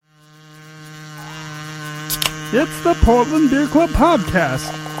It's the Portland Beer Club Podcast.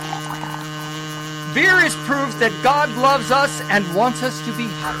 Beer is proof that God loves us and wants us to be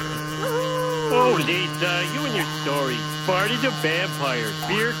happy. Oh, Lisa, you and your story. Barney's a vampire.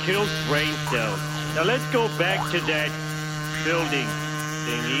 Beer kills brain cells. Now let's go back to that building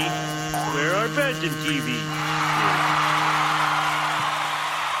thingy where our beds and TV is.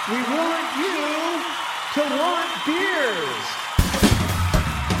 We want you to want beers.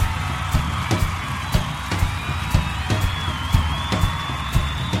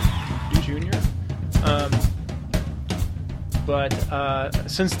 Junior. But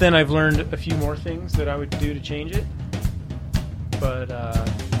since then, I've learned a few more things that I would do to change it. But yeah,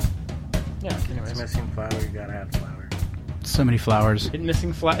 anyways. It's missing flour. You gotta add flour. So many flowers.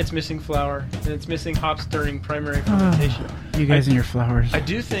 It's missing flour, and it's missing hops during primary fermentation. You guys and your flowers. I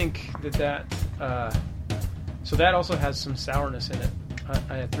do think that so that also has some sourness in it.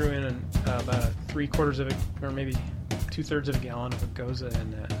 I threw in about 3/4 of it, or maybe 2/3 of a gallon of a Goza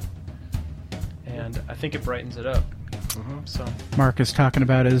in that, and I think it brightens it up. So Mark is talking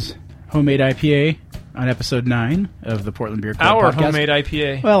about his homemade IPA on episode 9 of the Portland Beer Club our podcast. homemade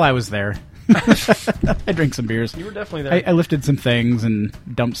IPA. Well, I was there. I drank some beers. You were definitely there. I lifted some things and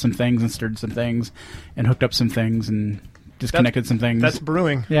dumped some things and stirred some things and hooked up some things and disconnected some things. That's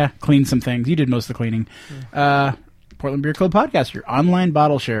brewing. Yeah, cleaned some things. You did most of the cleaning. Portland Beer Club Podcast, your online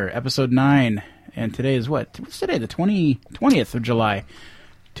bottle share, episode 9. And today is what? What's today? The 20th of July,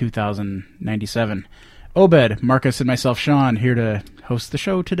 2097. Obed, Marcus, and myself, Sean, here to host the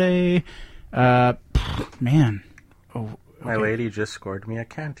show today. Man. Oh, okay. My lady just scored me a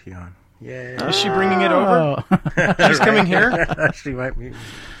Cantillon. Yay. Is she bringing it over? She's coming here? She might be.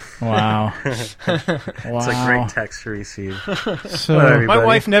 Wow. It's a great text to receive. So, my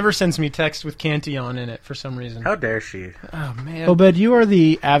wife never sends me text with Cantillon in it for some reason. How dare she? Oh, man. Obed, you are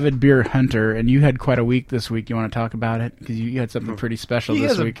the avid beer hunter, and you had quite a week this week. You want to talk about it? Because you had something pretty special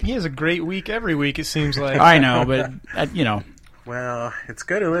this week. He has a great week every week, it seems like. I know, but, Well, it's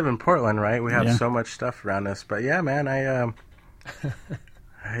good to live in Portland, right? We have so much stuff around us. But yeah, man, I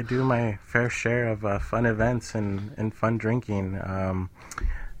do my fair share of fun events and fun drinking.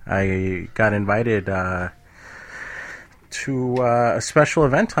 I got invited to a special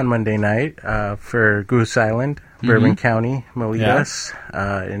event on Monday night for Goose Island, Bourbon County, Malitas,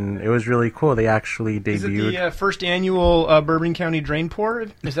 and it was really cool. They actually debuted. Is it the first annual Bourbon County Drain Pour?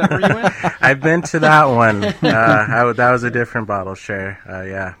 Is that where you went? I've been to that one. That was a different bottle share.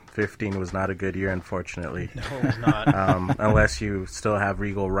 Yeah, 15 was not a good year, unfortunately. No, it was not. Unless you still have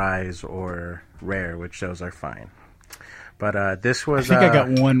Regal Rise or Rare, which those are fine. But this was... I think I got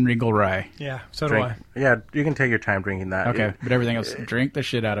one Regal Rye. Yeah, so drink, do I. Yeah, you can take your time drinking that. Okay, but everything else, drink the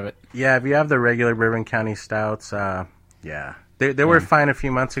shit out of it. Yeah, if you have the regular Bourbon County Stouts, yeah. They were fine a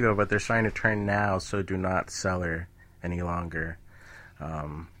few months ago, but they're starting to turn now, so do not cellar any longer.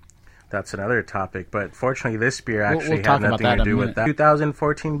 That's another topic, but fortunately this beer actually we'll had nothing to do with that.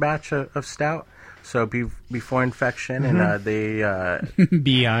 2014 batch of Stout, so before infection, and they...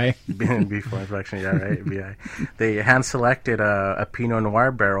 BI. Before infection, yeah, right, BI. They hand-selected a Pinot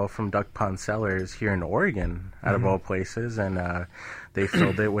Noir barrel from Duck Pond Cellars here in Oregon, out of all places, and they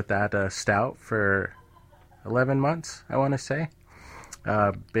filled it with that Stout for 11 months, I want to say.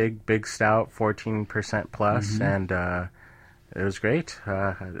 Big Stout, 14% plus, and it was great.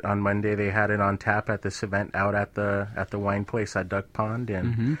 On Monday, they had it on tap at this event out at the wine place at Duck Pond,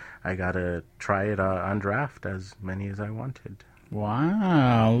 and I got to try it on draft, as many as I wanted.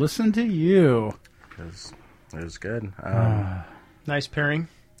 Wow, listen to you. It was good. Nice pairing.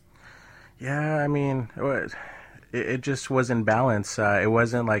 Yeah, I mean, it just was in balance. It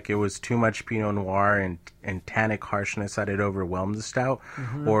wasn't like it was too much Pinot Noir and tannic harshness that it overwhelmed the Stout,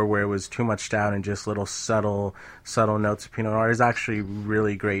 or where it was too much Stout and just little subtle notes of Pinot Noir. It was actually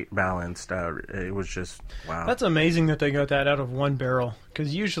really great balanced. It was just, wow. That's amazing that they got that out of one barrel,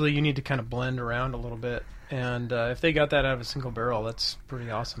 because usually you need to kind of blend around a little bit. And if they got that out of a single barrel, that's pretty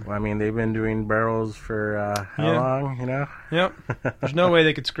awesome. Well, I mean, they've been doing barrels for how long, you know? Yep. There's no way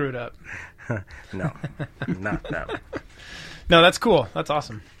they could screw it up. No. No. No, that's cool. That's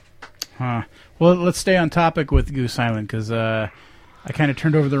awesome. Huh. Well, let's stay on topic with Goose Island, because I kind of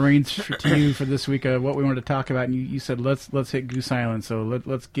turned over the reins to you for this week of what we wanted to talk about, and you said let's hit Goose Island. So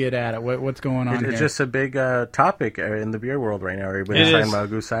let's get at it. What's going on here? It's just a big topic in the beer world right now. Everybody's talking about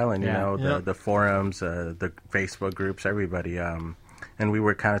Goose Island. You know, the forums, the Facebook groups, everybody. And we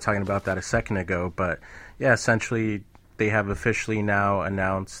were kind of talking about that a second ago. But yeah, essentially they have officially now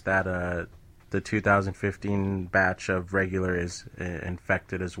announced that the 2015 batch of regular is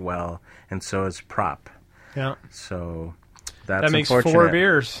infected as well, and so is Prop. Yeah. So That's that makes unfortunate. 4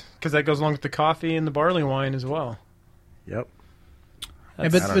 beers because that goes along with the coffee and the barley wine as well. Yep. Yeah,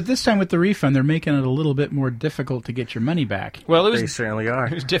 but this time with the refund, they're making it a little bit more difficult to get your money back. Well, They certainly are.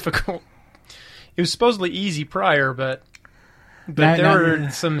 it was difficult. It was supposedly easy prior, but Now- there now- were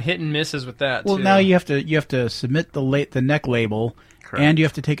some hit and misses with that. Well, too. now you have to submit the neck label, Correct. and you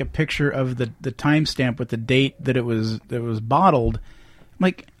have to take a picture of the timestamp with the date that it was bottled.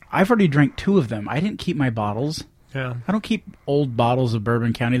 Like, I've already drank 2 of them. I didn't keep my bottles. Yeah. I don't keep old bottles of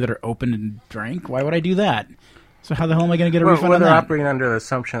Bourbon County that are opened and drank. Why would I do that? So how the hell am I going to get a refund Well, on they're that? operating under the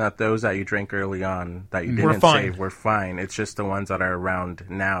assumption that those that you drank early on that you We're didn't fine. save were fine. It's just the ones that are around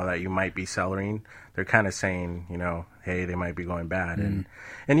now that you might be cellaring. They're kind of saying, hey, they might be going bad. And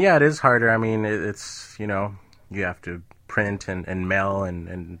yeah, it is harder. I mean, it's, you have to print and mail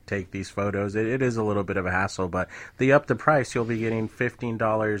and take these photos. It is a little bit of a hassle, but they up the price. You'll be getting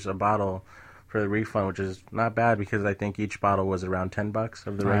 $15 a bottle for the refund, which is not bad because I think each bottle was around $10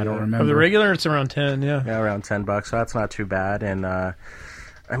 of the I regular. don't remember. Of the regular, it's around 10. Yeah. Yeah, around $10, so that's not too bad. And I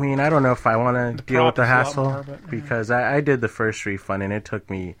mean, I don't know if I want to deal with prop the is a lot hassle more, but, because I did the first refund and it took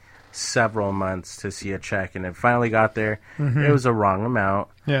me several months to see a check, and it finally got there. It was a wrong amount.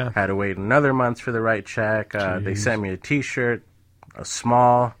 Yeah. Had to wait another month for the right check. They sent me a T-shirt, a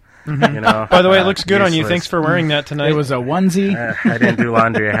small. By the way, it looks good on you. useless. Thanks for wearing that tonight. It was a onesie. I didn't do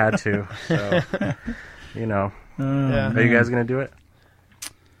laundry. I had to. So, Yeah. are you guys gonna do it?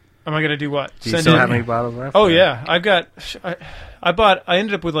 Am I going to do what? Do you still have any bottles left? Oh or- yeah, I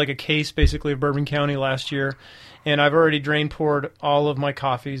ended up with like a case basically of Bourbon County last year, and I've already poured all of my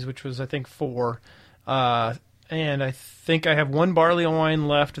coffees, which was I think 4, and I think I have 1 barley wine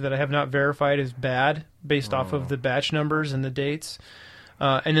left that I have not verified as bad based off of the batch numbers and the dates,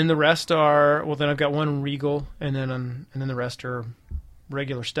 and then the rest are then I've got 1 Regal, and then the rest are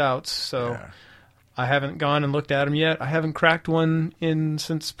regular stouts. So. Yeah. I haven't gone and looked at them yet. I haven't cracked one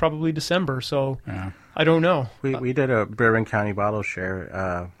since probably December, so Yeah. I don't know. We did a Bourbon County bottle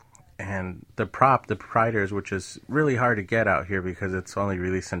share, and the proprietors, which is really hard to get out here because it's only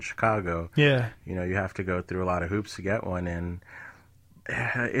released in Chicago. Yeah. You have to go through a lot of hoops to get one, and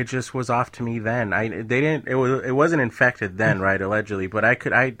it just was off to me then. It wasn't infected then, right? Allegedly, but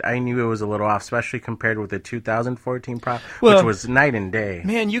I knew it was a little off, especially compared with the 2014 prop, which Well, was night and day.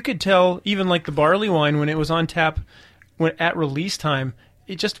 Man, you could tell even like the barley wine when it was on tap when at release time,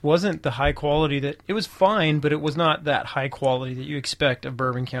 it just wasn't the high quality that it was fine, but it was not that high quality that you expect a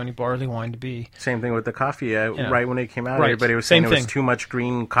Bourbon County barley wine to be. Same thing with the coffee. Right when it came out, Right. everybody was Same saying it was thing. too much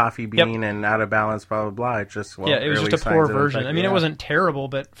green coffee bean and out of balance, blah, blah, blah. It just, Yeah, it was early just a poor signs of version. I infection. mean, Yeah. it wasn't terrible,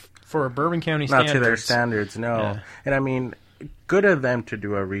 but for a Bourbon County Not standards, to their standards, no. Yeah. And I mean, good of them to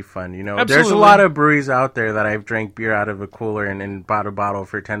do a refund. There's a Absolutely. lot of breweries out there that I've drank beer out of a cooler and bought a bottle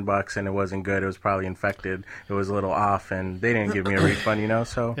for $10 and it wasn't good. It was probably infected. It was a little off, and they didn't give me a refund.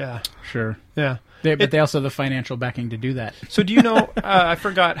 So Yeah, Sure. yeah. But they also have the financial backing to do that. So do you know, I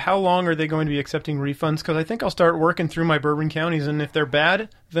forgot, how long are they going to be accepting refunds? Because I think I'll start working through my Bourbon Counties, and if they're bad,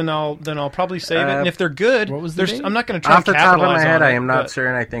 then I'll probably save it. And if they're good, what was the date? I'm not going to try off to the top of capitalize my head, on I it, am not but-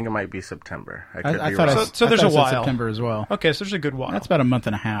 certain. I think it might be September. I could I be thought wrong. So there's I a thought it said while. September as well. Okay, so there's a good while. That's about a month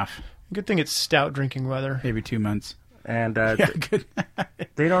and a half, Good thing it's stout drinking weather. maybe 2 months. And Good.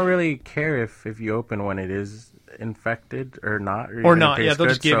 they don't really care if you open when it is infected or not, Or even not, if it yeah, tastes they'll good.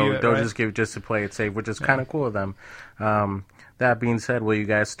 just give so you it, they'll right? just give just to play it safe, which is kind of cool of them. That being said, will you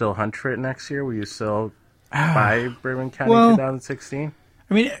guys still hunt for it next year? Will you still buy Bourbon County Well, 2016?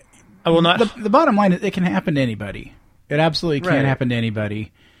 I mean, I will not. the bottom line is it can happen to anybody. It absolutely can Right. happen to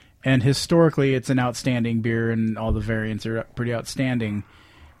anybody. And historically, it's an outstanding beer, and all the variants are pretty outstanding.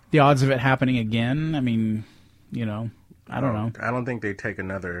 The odds of it happening again, I mean, I don't know. I don't think they take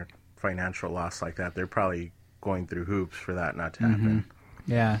another financial loss like that. They're probably going through hoops for that not to happen.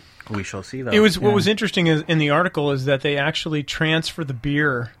 Yeah. We shall see, though. What was interesting in the article is that they actually transfer the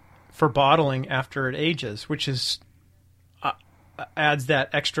beer for bottling after it ages, which is adds that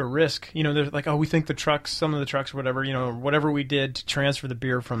extra risk. They're like, oh, we think some of the trucks or whatever, whatever we did to transfer the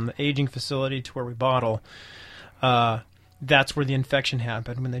beer from the aging facility to where we bottle, that's where the infection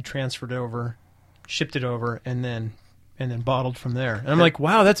happened when they transferred over, shipped it over, and then bottled from there. And I'm like,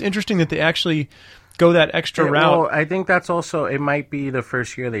 wow, that's interesting that they actually go that extra route. Well, I think that's also, it might be the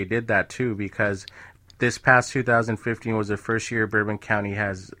first year they did that too, because this past 2015 was the first year Bourbon County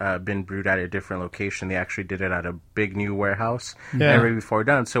has been brewed at a different location. They actually did it at a big new warehouse never before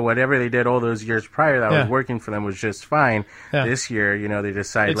done. So whatever they did all those years prior that was working for them was just fine. Yeah. This year, they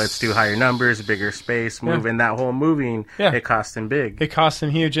decided let's do higher numbers, bigger space, move, and that whole moving, it cost them big. It costs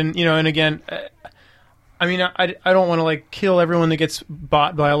them huge, and and again, I don't want to kill everyone that gets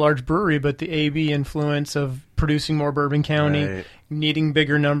bought by a large brewery, but the AB influence of producing more Bourbon County, Right. needing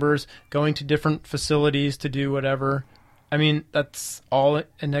bigger numbers, going to different facilities to do whatever. I mean, that's all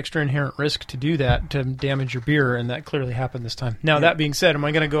an extra inherent risk to do that, to damage your beer, and that clearly happened this time. Now, that being said, am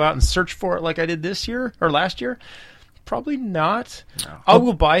I going to go out and search for it like I did this year or last year? Probably not. No. I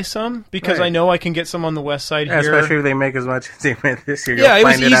will buy some because Right. I know I can get some on the west side Yeah, here. especially if they make as much as they made this year. Yeah, You'll it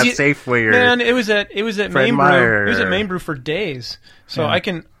was find it easy. at Safeway or Man, it was at Fred Main Meyer Brew. It was at or- Main Brew for days, so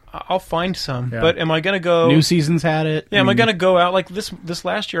Yeah. I'll find some. Yeah. But am I going to go? New Season's had it. Yeah, am I going to go out like this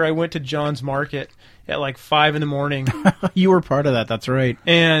last year? I went to John's Market at like 5 a.m. You were part of that. That's right.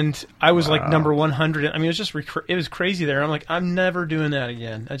 and I was like number 100. I mean, it was just it was crazy there. I'm like, I'm never doing that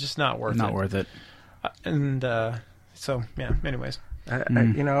again. It's just not worth it. Not worth it. And so yeah. Anyways,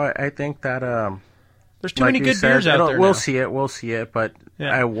 I think that there's too like many you good said, beers out there. We'll now. see it, but Yeah.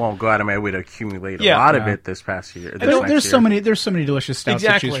 I won't go out of my way to accumulate a Yeah. lot of Yeah. it this past year. There's next so year. many delicious stouts to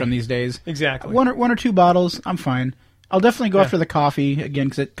Exactly. choose from these days. Exactly. One or two bottles, I'm fine. I'll definitely go Yeah. after the coffee again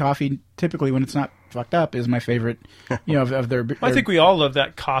because coffee typically when it's not fucked up is my favorite. Of their. I think we all love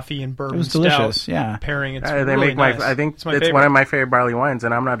that coffee and bourbon It was delicious, stout yeah. pairing. It's They really make nice. I think it's, my it's favorite. one of my favorite barley wines,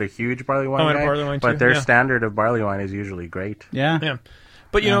 and I'm not a huge barley wine and guy, barley wine but too, their yeah. standard of barley wine is usually great. Yeah. Yeah,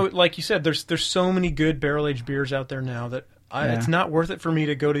 but you know, like you said, there's so many good barrel aged beers out there now that it's not worth it for me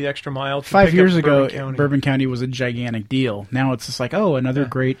to go to the extra mile. To 5 pick years up ago, Bourbon County. Bourbon County was a gigantic deal. Now it's just like, another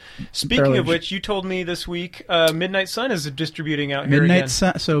great. Speaking barrel-aged- of which, you told me this week, Midnight Sun is distributing out here again. Midnight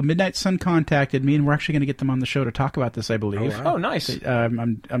Sun. So Midnight Sun contacted me, and we're actually going to get them on the show to talk about this. I believe. Oh, nice.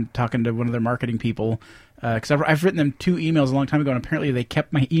 I'm talking to one of their marketing people because I've written them 2 emails a long time ago, and apparently they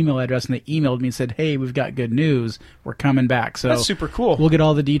kept my email address and they emailed me and said, "Hey, we've got good news. We're coming back." So That's super cool. We'll get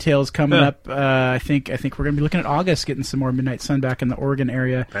all the details coming Yeah. up. I think we're going to be looking at August, getting some more Midnight Sun back in the Oregon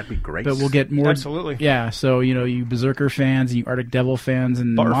area. That'd be great. But we'll get more. Absolutely. Yeah. So you Berserker fans, and you Arctic Devil fans,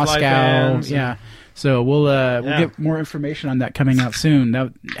 and Butterfly Moscow. fans, Yeah. So we'll get more information on that coming out soon. I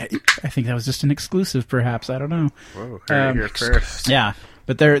think that was just an exclusive, perhaps. I don't know. Whoa, heard it here first. Yeah,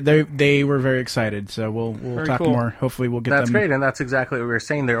 but they were very excited. So we'll Very talk cool. more. Hopefully, we'll get That's them. great, and that's exactly what we were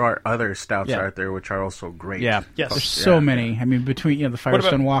saying. There are other stouts Yeah. out there which are also great. Yeah, Yes. There's so many. I mean, between the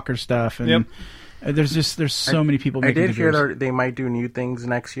Firestone Walker stuff, and Yep. there's so many people. I making did hear beers. that they might do new things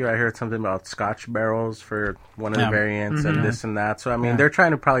next year. I heard something about Scotch barrels for one of the Yeah. variants and this and that. So I mean, Yeah. they're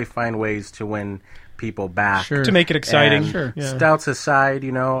trying to probably find ways to win people back. Sure. to make it exciting. And Sure. Yeah. Stouts aside,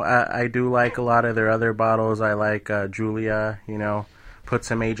 I do like a lot of their other bottles. I like Julia, put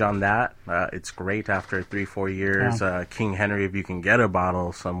some age on that. It's great after 3-4 years. King Henry, if you can get a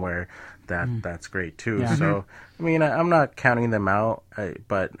bottle somewhere, that's great too. Yeah. So, I mean, I'm not counting them out,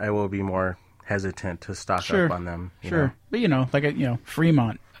 but I will be more hesitant to stock Sure. up on them. Sure, but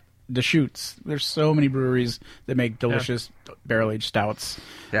Fremont, Deschutes. There's so many breweries that make delicious barrel aged stouts.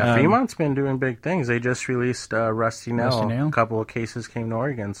 Yeah, Fremont's been doing big things. They just released Rusty Nail. Rusty Nail. A couple of cases came to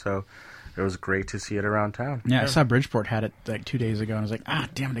Oregon, so it was great to see it around town. Yeah, I saw Bridgeport had it like 2 days ago, and I was like,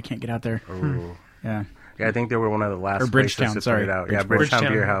 damn it, I can't get out there. Ooh. Yeah, Yeah, I think they were one of the last Or Bridgetown, places to sorry. put it out. Yeah, Bridgeport. Bridgetown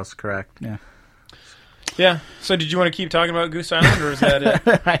Bridgetown. Beer House, correct. yeah. Yeah. So, did you want to keep talking about Goose Island, or is that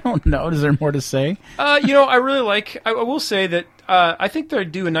it? I don't know. Is there more to say? I really like. I will say that I think they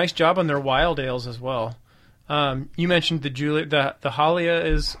do a nice job on their wild ales as well. You mentioned the Halia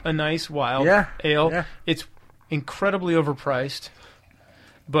is a nice wild ale. Yeah. It's incredibly overpriced,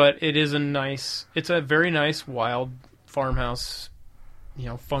 but it's a very nice wild farmhouse,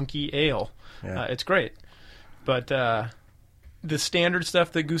 funky ale. Yeah. It's great, but the standard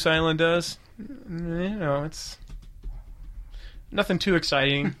stuff that Goose Island does, it's nothing too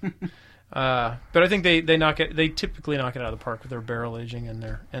exciting. But I think they typically knock it out of the park with their barrel aging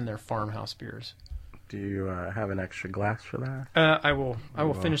and their farmhouse beers. Do you have an extra glass for that? I will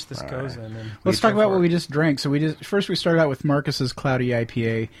finish this goes right. and then Let's talk about what we just drank. So first we started out with Marcus's Cloudy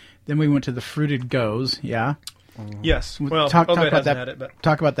IPA. Then we went to the Fruited Goes. Yeah. Yes. Well, talk Obed about hasn't that. had it, but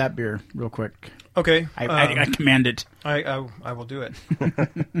Talk about that beer real quick. okay. I command it. I will do it.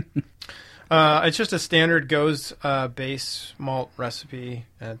 It's just a standard Goes base malt recipe.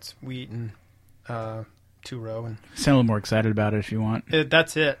 And it's wheat and 2-row and Sound a little more excited about it if you want.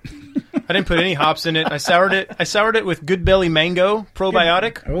 that's it. I didn't put any hops in it. I soured it with Good Belly Mango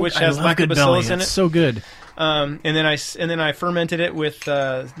probiotic, which has I love Good lactobacillus Belly. in it. It's so good. And then I fermented it with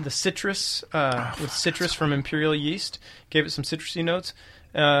the citrus from Imperial yeast. Gave it some citrusy notes.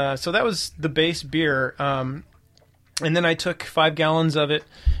 So that was the base beer. And then I took 5 gallons of it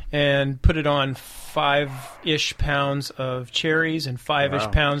and put it on 5-ish pounds of cherries and 5-ish Wow,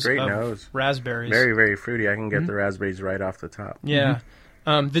 pounds great of nose. raspberries. Very, very fruity. I can get the raspberries right off the top. Yeah.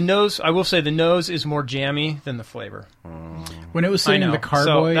 The nose, I will say, the nose is more jammy than the flavor. When it was sitting in the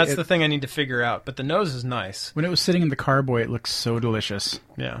carboy, so that's the thing I need to figure out. But the nose is nice. When it was sitting in the carboy, it looked so delicious.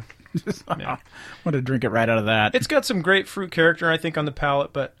 Yeah. I want to drink it right out of that. It's got some great fruit character, I think, on the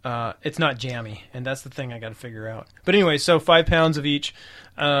palate, but it's not jammy, and that's the thing I got to figure out. But anyway, so 5 pounds of each,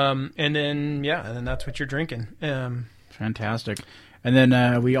 and then that's what you're drinking. Fantastic. And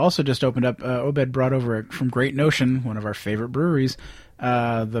then we also just opened up. Obed brought over from Great Notion, one of our favorite breweries,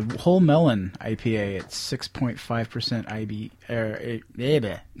 the Whole Melon IPA at 6.5% IB.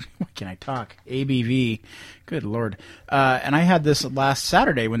 What can I talk? ABV. Good Lord. And I had this last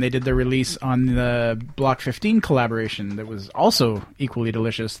Saturday when they did the release on the Block 15 collaboration that was also equally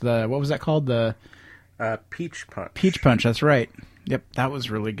delicious. What was that called? The Peach Punch. Peach Punch, that's right. Yep, that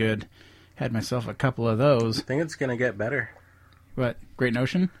was really good. Had myself a couple of those. I think it's going to get better. What? Great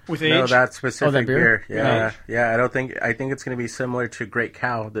Notion? With age? No, that specific that beer? Yeah. I think it's going to be similar to Great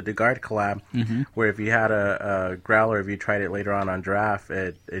Cow, the DeGard collab, where if you had a growler, if you tried it later on draft,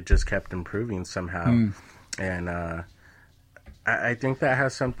 it just kept improving somehow. And I think that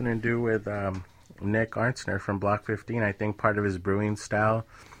has something to do with Nick Arntzner from Block 15. I think part of his brewing style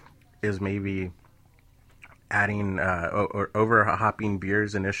is maybe adding or over-hopping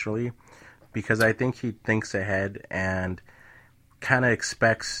beers initially, because I think he thinks ahead and kind of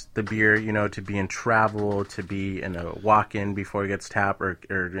expects the beer, to be in travel, to be in a walk-in before it gets tapped, or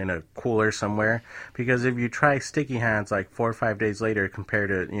in a cooler somewhere. Because if you try Sticky Hands like 4 or 5 days later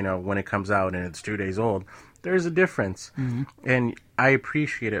compared to, when it comes out and it's 2 days old, there's a difference. And I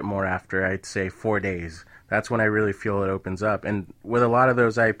appreciate it more after, I'd say, 4 days. That's when I really feel it opens up. And with a lot of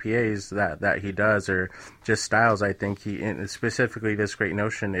those IPAs that he does, or just styles, I think and specifically this Great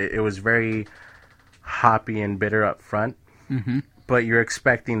Notion, it was very hoppy and bitter up front. But you're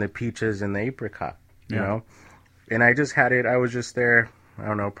expecting the peaches and the apricot, you know? And I just had it, I was just there, I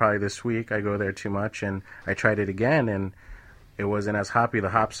don't know, probably this week. I go there too much, and I tried it again, and it wasn't as hoppy. The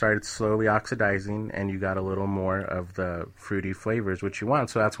hops started slowly oxidizing, and you got a little more of the fruity flavors, which you want.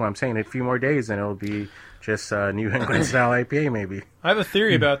 So that's why I'm saying a few more days, and it'll be just a New England style IPA, maybe. I have a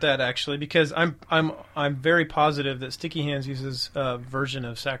theory about that, actually, because I'm very positive that Sticky Hands uses a version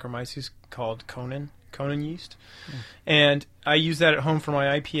of Saccharomyces called Conan yeast, and I use that at home for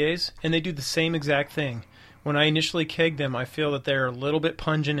my IPAs, and they do the same exact thing. When I initially keg them, I feel that they're a little bit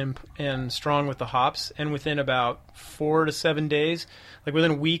pungent and strong with the hops, and within about 4 to 7 days, like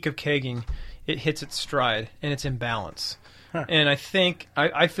within a week of kegging, it hits its stride and it's in balance. And I think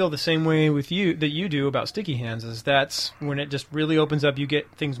I feel the same way with you that you do about Sticky Hands. Is that's when it just really opens up, you get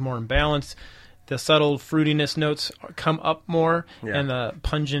things more in balance. The subtle fruitiness notes come up more, and the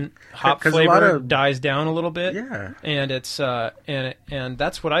pungent hop flavor dies down a little bit. Yeah, and it's and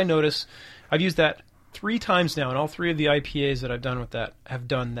that's what I notice. I've used that 3 times now, and all 3 of the IPAs that I've done with that have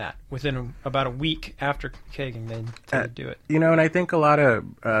done that within about a week after kegging. They tend to do it. And I think a lot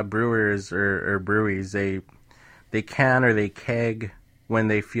of brewers or breweries they can or they keg when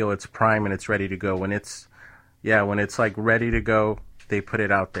they feel it's prime and it's ready to go. When it's like ready to go, they put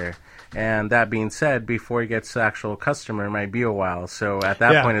it out there. And that being said, before it gets to the actual customer, it might be a while. So at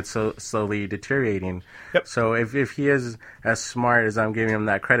that point, it's slowly deteriorating. Yep. So if he is as smart as I'm giving him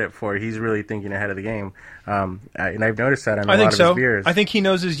that credit for, he's really thinking ahead of the game. And I've noticed that in a lot of his beers. I think he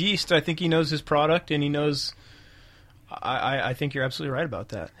knows his yeast. I think he knows his product, and he knows. I think you're absolutely right about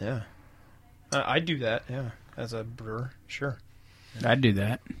that. Yeah, I do that. Yeah, as a brewer, sure. I'd do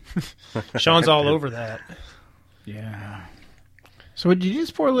that. Sean's all over that. Yeah. So did you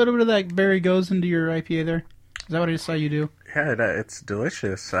just pour a little bit of that Berry Goes into your IPA there? Is that what I just saw you do? Yeah, it's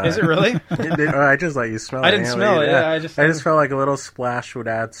delicious. Is it really? I just let you smell it. I didn't smell it. Yeah, I just felt like a little splash would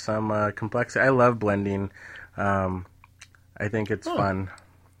add some complexity. I love blending. I think it's fun.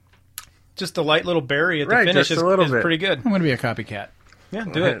 Just a light little berry at the finish is pretty good. I'm going to be a copycat. Yeah,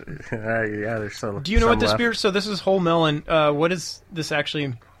 do it. Yeah, there's so. Do you know what this beer? So this is Whole Melon. What is this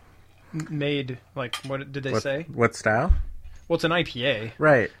actually made? Like, what did they say? What style? Well, it's an IPA,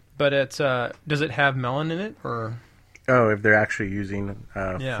 right? But it's does it have melon in it, or? Oh, if they're actually using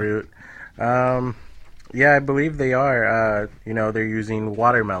fruit, yeah, I believe they are. They're using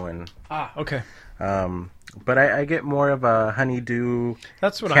watermelon. Ah, okay. But I get more of a honeydew,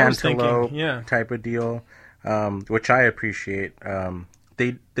 that's what I was thinking. Yeah, type of deal, which I appreciate.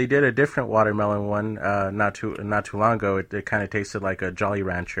 They did a different watermelon one not too long ago. It kind of tasted like a Jolly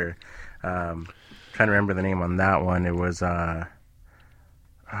Rancher. Trying to remember the name on that one. It was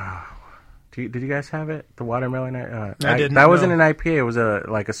Did you guys have it? The watermelon? I didn't. That wasn't an IPA. It was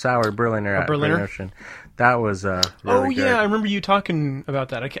like a sour Berliner. A Berliner? Great Ocean. That was really good. Yeah, I remember you talking about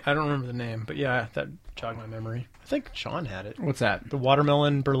that. I don't remember the name, but yeah, that jogged my memory. I think Sean had it. What's that? The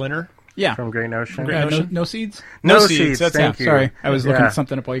watermelon Berliner. Yeah. From Great Ocean. Great Ocean. No seeds? No seeds, seeds. that's- Thank Yeah, you. sorry. I was looking Yeah.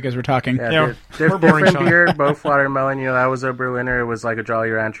 something up while you guys were talking. Yeah, we're boring, different Sean. beer, both watermelon. That was a Berliner. It was like a Jolly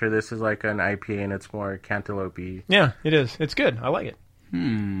Rancher. This is like an IPA, and it's more cantaloupe-y. Yeah, it is. It's good. I like it.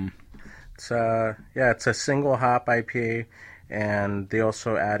 It's a single hop IPA, and they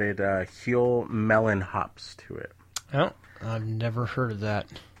also added Huel melon hops to it. Oh, I've never heard of that.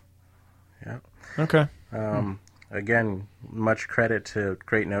 Yeah. Okay. Again, much credit to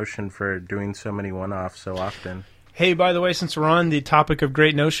Great Notion for doing so many one-offs so often. Hey, by the way, since we're on the topic of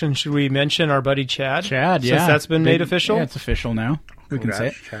Great Notion, should we mention our buddy Chad? Chad, yeah. Since that's been made official? Yeah, it's official now. We can say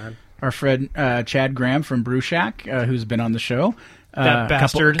it. Congrats, Chad. Our friend Chad Graham from Brew Shack, who's been on the show. That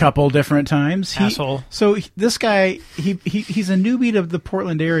bastard. Couple different times. Asshole. This guy, he's a newbie to the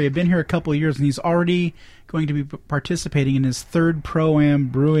Portland area. Been here a couple of years, and he's already going to be participating in his third Pro-Am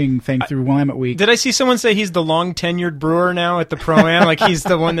brewing thing through Willamette Week. Did I see someone say he's the long-tenured brewer now at the Pro-Am? Like he's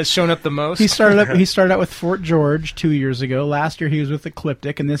the one that's shown up the most? He started out with Fort George 2 years ago. Last year he was with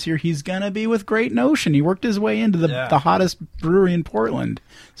Ecliptic, and this year he's gonna be with Great Notion. He worked his way into the hottest brewery in Portland.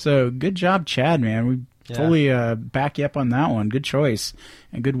 So good job, Chad, man. We fully back you up on that one. Good choice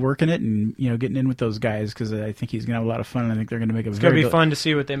and good work in it, and getting in with those guys because I think he's gonna have a lot of fun. And I think they're gonna make It's going to be fun to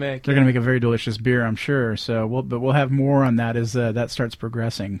see what they make. They're gonna make a very delicious beer, I'm sure. So we'll have more on that as that starts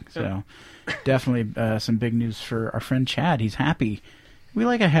progressing. So definitely some big news for our friend Chad. He's happy. We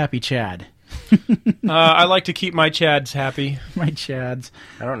like a happy Chad. I like to keep my Chads happy. My Chads.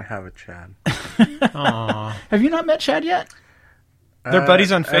 I don't have a Chad. Aww. Have you not met Chad yet? They're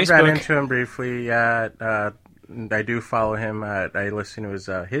buddies on Facebook. I ran into him briefly. I do follow him. I listen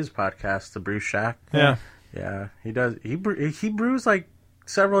to his podcast, The Brew Shack. Yeah. Yeah, he does. He brews like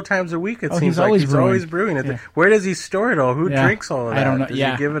several times a week. It seems he's like always he's brewing. always brewing it. Yeah. Where does he store it all? Who Yeah. drinks all of that? I don't know. Does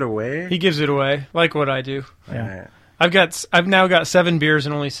Yeah. he give it away? He gives it away, like what I do. Yeah. I've now got 7 beers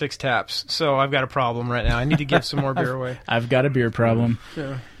and only 6 taps, so I've got a problem right now. I need to give some more beer away. I've got a beer problem.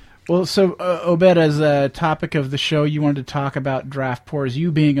 Yeah. Well, so Obed, as a topic of the show, you wanted to talk about draft pours.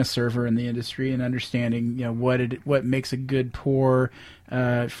 You being a server in the industry and understanding, what makes a good pour,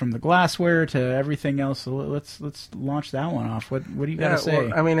 from the glassware to everything else. So let's launch that one off. What do you got to say?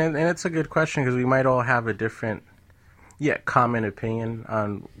 Well, I mean, and it's a good question because we might all have a different, common opinion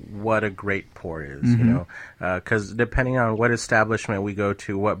on what a great pour is. Because depending on what establishment we go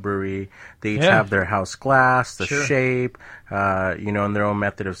to, what brewery, they each have their house glass, the shape, and their own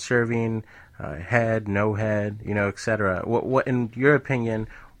method of serving, head, no head, etc. What, in your opinion,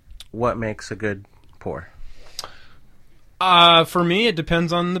 what makes a good pour? For me, it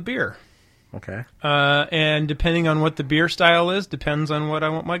depends on the beer. Okay. And depending on what the beer style is, depends on what I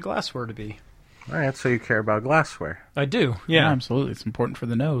want my glassware to be. All right, so you care about glassware. I do, yeah. Absolutely. It's important for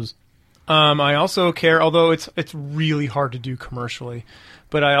the nose. I also care, although it's really hard to do commercially,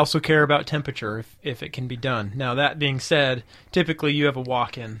 but I also care about temperature if it can be done. Now, that being said, typically you have a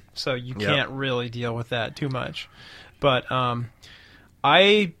walk-in, so you can't really deal with that too much. But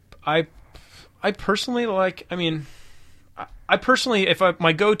I personally like,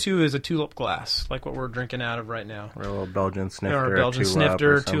 my go-to is a tulip glass, like what we're drinking out of right now. Or a little Belgian snifter. Or a Belgian tulip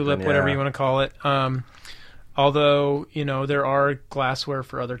snifter, or tulip, whatever you want to call it. Although, there are glassware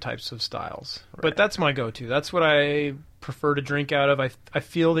for other types of styles. Right. But that's my go-to. That's what I prefer to drink out of. I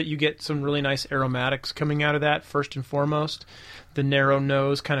feel that you get some really nice aromatics coming out of that, first and foremost. The narrow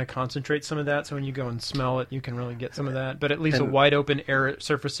nose kind of concentrates some of that, so when you go and smell it, you can really get some of that. But at least a wide open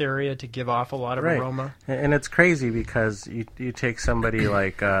surface area to give off a lot of aroma. And it's crazy because you take somebody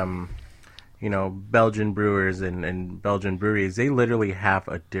like... Belgian brewers and Belgian breweries, they literally have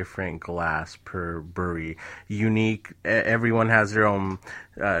a different glass per brewery. Unique. Everyone has their own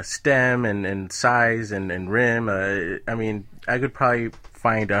stem and size and rim. I could probably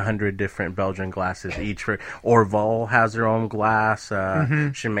find 100 different Belgian glasses each. Orval has their own glass.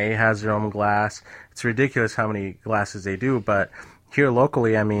 Chimay has their own glass. It's ridiculous how many glasses they do. But here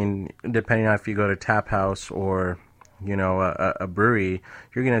locally, depending on if you go to Tap House or... a brewery,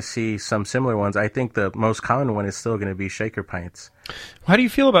 you're going to see some similar ones. I think the most common one is still going to be shaker pints. How do you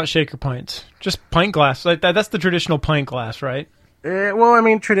feel about shaker pints? Just pint glass. Like that's the traditional pint glass, right?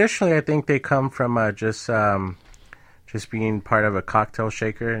 Traditionally, I think they come from just being part of a cocktail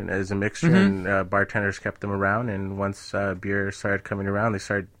shaker and as a mixture, and bartenders kept them around. And once beer started coming around, they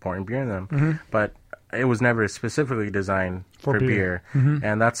started pouring beer in them. But it was never specifically designed for beer.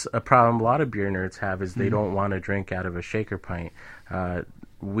 And that's a problem a lot of beer nerds have is they don't want to drink out of a shaker pint.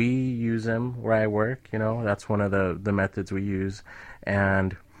 we use them where I work. That's one of the methods we use,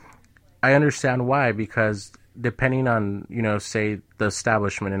 and I understand why, because depending on say the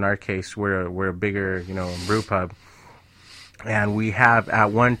establishment, in our case we're a bigger brew pub, and we have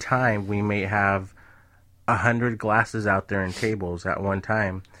at one time we may have 100 glasses out there and tables at one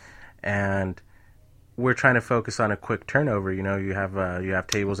time, and we're trying to focus on a quick turnover. You have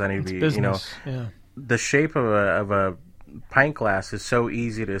tables that need to be business. Yeah. The shape of a pint glass is so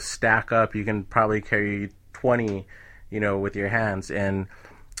easy to stack up. You can probably carry 20 with your hands, and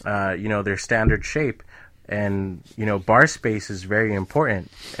their standard shape. And bar space is very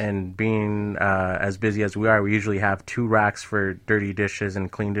important, and being as busy as we are, we usually have 2 racks for dirty dishes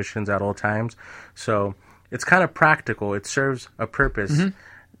and clean dishes at all times, so it's kind of practical. It serves a purpose.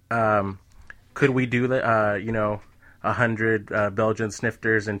 Could we do 100 Belgian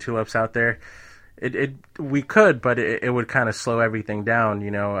snifters and tulips out there? We could, but it would kind of slow everything down.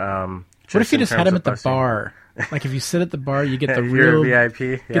 What if you just had them at the bar? Like if you sit at the bar, you get the You're real a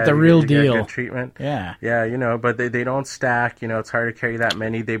VIP. Get the real you deal. Get good treatment. Yeah. But they don't stack. It's hard to carry that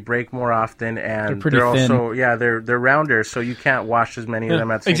many. They break more often, and They're pretty thin. also they're rounder, so you can't wash as many of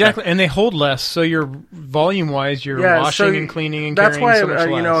them at the same exactly, time. and they hold less. So you're volume-wise, you're washing and cleaning and that's carrying why so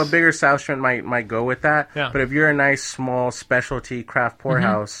much less. a bigger establishment might go with that. Yeah. But if you're a nice small specialty craft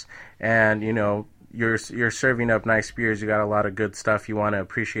poorhouse, and you're serving up nice beers, you got a lot of good stuff you want to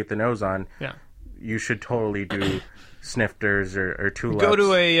appreciate the nose on. Yeah. You should totally do snifters or tulips. Go to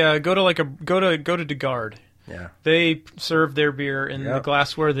DeGard. Yeah. They serve their beer in the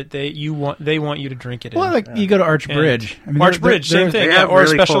glassware that they want you to drink it in. Well, you go to Arch Bridge. Arch Bridge, same thing. They have or a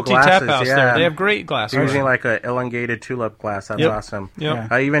really cool specialty glasses, tap house yeah. there. They have great glassware. Using like a elongated tulip glass. That's awesome.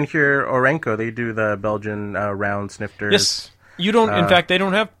 Yep. Even here, Orenco, they do the Belgian round snifters. Yes. You don't. In fact, they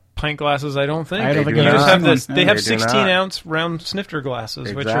don't have pint glasses. I don't think. I don't think you they just do. have this. They They have do 16-ounce round snifter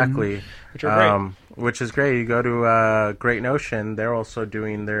glasses, Exactly. which are great. Which is great. You go to Great Notion, they're also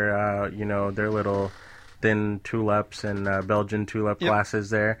doing their their little thin tulips and Belgian tulip glasses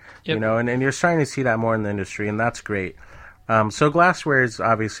there. Yep. And you're starting to see that more in the industry, and that's great. So glassware is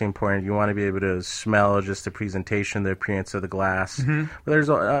obviously important. You want to be able to smell just the presentation, the appearance of the glass. But there's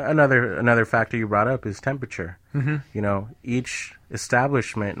another factor you brought up is temperature. Each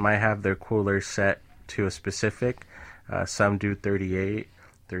establishment might have their cooler set to a specific. Some do 38,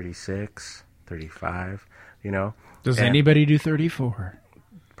 36, 35. Does anybody do 34?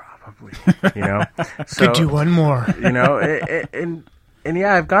 Probably. So, Could do one more. And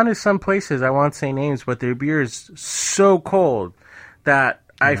yeah, I've gone to some places, I won't say names, but their beer is so cold that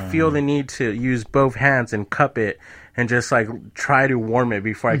I feel the need to use both hands and cup it and just like try to warm it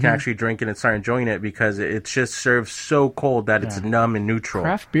before I can actually drink it and start enjoying it, because it just serves so cold that it's numb and neutral.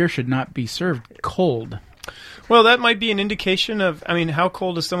 Craft beer should not be served cold. Well, that might be an indication of, how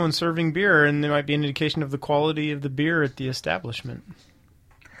cold is someone serving beer, and there might be an indication of the quality of the beer at the establishment.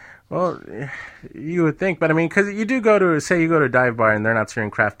 Well, you would think, but because you do go to, say you go to a dive bar and they're not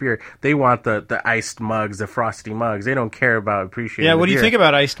serving craft beer, they want the iced mugs, the frosty mugs. They don't care about appreciating Yeah, the what do you beer. think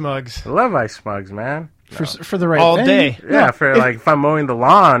about iced mugs? I love iced mugs, man. For the right All thing. day. Yeah, if I'm mowing the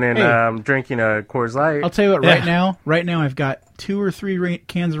lawn and drinking a Coors Light. I'll tell you what, right now I've got 2 or 3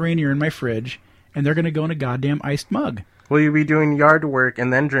 cans of Rainier in my fridge, and they're going to go in a goddamn iced mug. Will you be doing yard work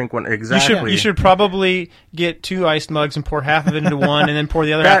and then drink one? Exactly. You should probably get 2 iced mugs and pour half of it into one, and then pour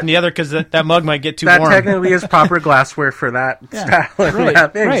the other half in the other, because that mug might get too That warm. technically is proper glassware for that style and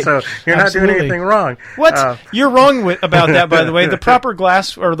that thing. right. So you're not doing Absolutely. anything wrong. What? You're wrong about that, by the way. The proper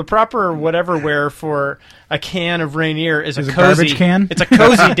glass, or the proper whateverware for a can of Rainier is a cozy. garbage can? It's a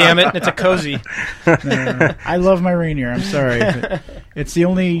cozy, damn it. It's a cozy. I love my Rainier. I'm sorry. But it's the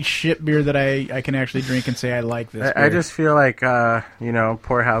only shit beer that I can actually drink and say I like this beer. I just feel like,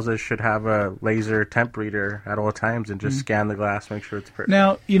 poorhouses should have a laser temp reader at all times and just scan the glass, make sure it's perfect.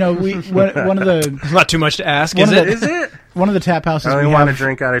 Now, one of the Not too much to ask, One is of it? Is it? one of the tap houses I only we want to have,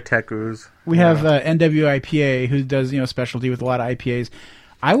 drink out of Teku's. we have NWIPA, who does specialty with a lot of IPAs.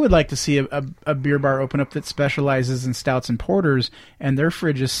 I would like to see a beer bar open up that specializes in stouts and porters, and their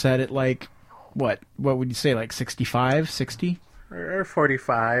fridge is set at like what would you say, like 65, 60? Or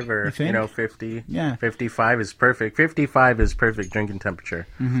 45 or, You think? 50. Yeah. 55 is perfect. 55 is perfect drinking temperature.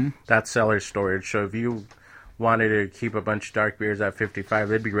 Mm-hmm. That's cellar storage. So if you wanted to keep a bunch of dark beers at 55,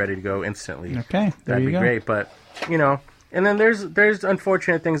 they'd be ready to go instantly. Okay, there That'd you be go. great. But, and then there's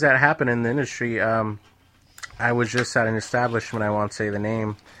unfortunate things that happen in the industry. I was just at an establishment, I won't say the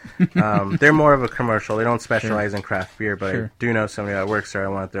name. They're more of a commercial. They don't specialize in craft beer, but I do know somebody that works there. I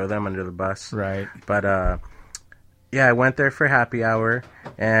want to throw them under the bus. Right. But, I went there for happy hour,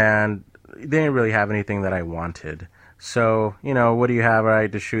 and they didn't really have anything that I wanted. So, what do you have? All right,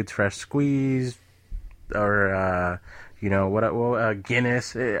 Deschutes Fresh Squeeze, or,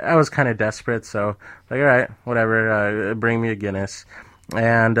 Guinness. I was kind of desperate, so, all right, whatever, bring me a Guinness.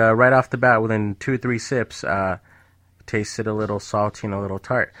 And right off the bat, within 2 or 3 sips, tasted a little salty and a little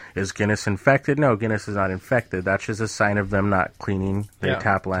tart. Is Guinness infected? No, Guinness is not infected. That's just a sign of them not cleaning their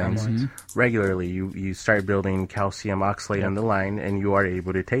tap lines regularly. You start building calcium oxalate on the line, and you are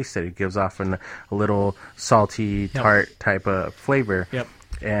able to taste it. It gives off a little salty, tart type of flavor. Yep.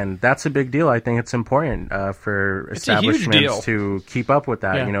 And that's a big deal. I think it's important for establishments to keep up with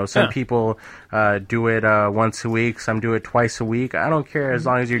that. Some people do it once a week. Some do it twice a week. I don't care as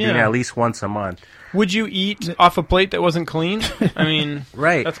long as you're doing it at least once a month. Would you eat off a plate that wasn't clean? I mean,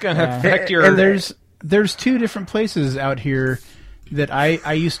 right. That's going to affect your... And there's 2 different places out here that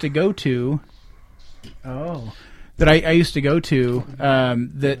I used to go to. Oh. That I used to go to.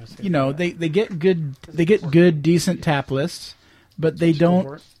 That they get good decent tap lists, but they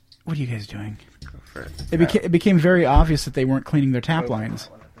don't. What are you guys doing? It became very obvious that they weren't cleaning their tap lines.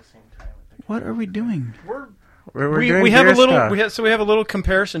 What are we doing? We have a little. We have a little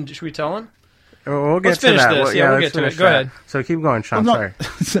comparison. Should we tell him? We'll get Let's to finish that. this. We'll get to it. Go ahead. So keep going, Sean. Well,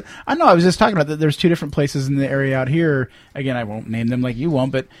 sorry. I know. I was just talking about that. There's 2 different places in the area out here. Again, I won't name them like you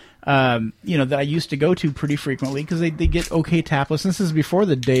won't, but that I used to go to pretty frequently because they get okay tap lists. This is before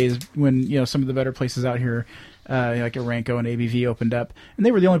the days when some of the better places out here, like Aranco and ABV, opened up, and they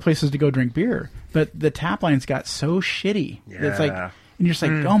were the only places to go drink beer. But the tap lines got so shitty. Yeah. It's like, and you're just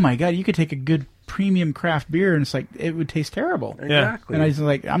like, oh my god, you could take a good premium craft beer and it's like it would taste terrible. Exactly. And I was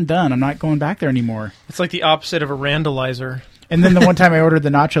like, I'm done. I'm not going back there anymore. It's like the opposite of a Randalizer. And then the one time I ordered the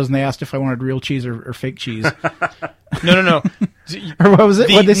nachos and they asked if I wanted real cheese or fake cheese. No. Or what was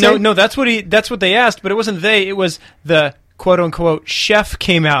it? What they say? No, that's what they asked, but it wasn't they. It was the quote unquote chef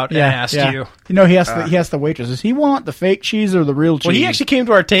came out and asked you. He asked the waitress, does he want the fake cheese or the real cheese? Well, he actually came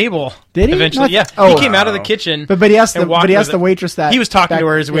to our table. Did he? Eventually, No, he came out of the kitchen. But he asked the waitress that he was talking to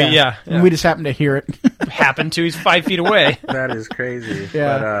her as we and we just happened to hear it. Happened to. He's 5 feet away. That is crazy.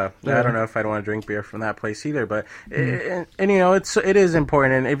 Yeah. But I don't know if I'd want to drink beer from that place either. But it is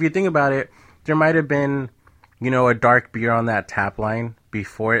important. And if you think about it, there might have been a dark beer on that tap line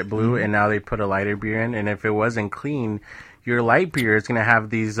before it blew, and now they put a lighter beer in. And if it wasn't clean, your light beer is going to have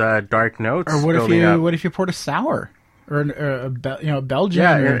these dark notes. Or what if you poured a sour or a Belgian?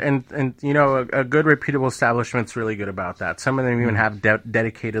 Yeah, and a good reputable establishment's really good about that. Some of them even have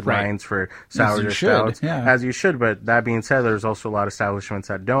dedicated lines for sours or stouts, as you should. But that being said, there's also a lot of establishments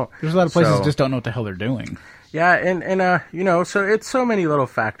that don't. There's a lot of places that just don't know what the hell they're doing. Yeah, and so it's so many little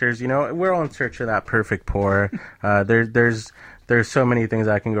factors. We're all in search of that perfect pour. There's so many things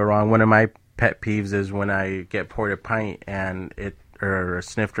that can go wrong. One of my pet peeves is when I get poured a pint or a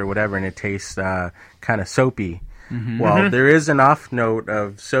sniffed or whatever, and it tastes kind of soapy. Mm-hmm. Well, there is an off note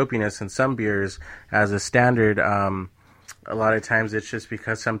of soapiness in some beers as a standard. A lot of times it's just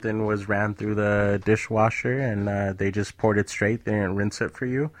because something was ran through the dishwasher and they just poured it straight. They didn't rinse it for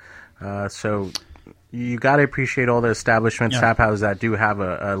you. So you got to appreciate all the establishments, tap houses that do have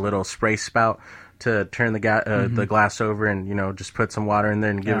a little spray spout to turn the glass over and just put some water in there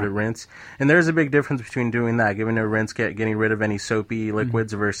and give it a rinse. And there's a big difference between doing that, giving it a rinse, getting rid of any soapy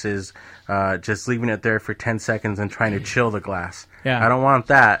liquids versus just leaving it there for 10 seconds and trying to chill the glass. I don't want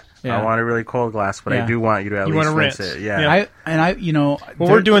that. I want a really cold glass, but I do want you to at least rinse it.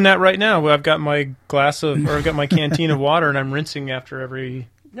 We're doing that right now. I've got my I've got my canteen of water and I'm rinsing after every.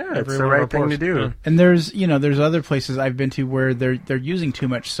 Yeah, it's the right thing to do. Yeah. And there's other places I've been to where they're using too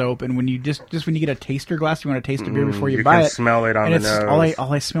much soap, and when you just when you get a taster glass, you want to taste a beer before you buy it. You can smell it on the nose.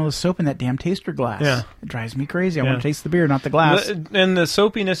 All I smell is soap in that damn taster glass. Yeah. It drives me crazy. I want to taste the beer, not the glass. And the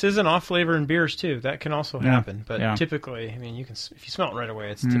soapiness is an off flavor in beers too. That can also happen, but typically, you can if you smell it right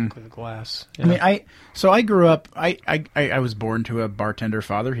away, it's typically the glass. Yeah. I grew up. I was born to a bartender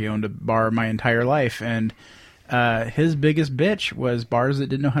father. He owned a bar my entire life, and his biggest bitch was bars that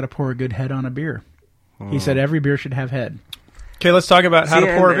didn't know how to pour a good head on a beer. He said every beer should have head. Okay, let's talk about how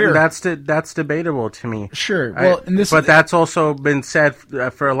to pour a beer. That's debatable to me. Sure. Well, but that's also been said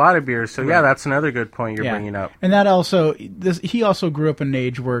for a lot of beers. So that's another good point you're bringing up. And that also, he also grew up in an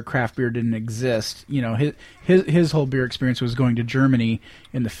age where craft beer didn't exist. His whole beer experience was going to Germany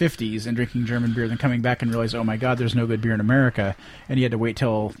in the 50s and drinking German beer, then coming back and realizing, oh my God, there's no good beer in America, and he had to wait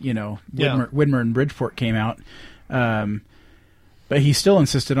till Widmer and Bridgeport came out. But he still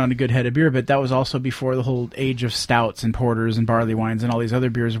insisted on a good head of beer, but that was also before the whole age of stouts and porters and barley wines and all these other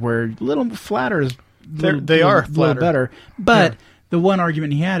beers where a little flatter is a little better. But the one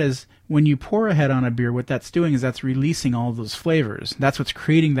argument he had is when you pour a head on a beer, what that's doing is that's releasing all those flavors. That's what's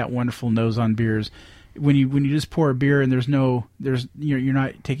creating that wonderful nose on beers. when you just pour a beer and you're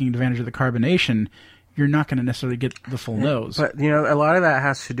not taking advantage of the carbonation, you're not going to necessarily get the full nose. But, a lot of that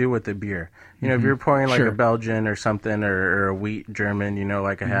has to do with the beer. If you're pouring like Sure. a Belgian or something, or a wheat German,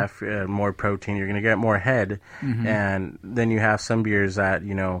 like a half more protein, you're going to get more head. And then you have some beers that,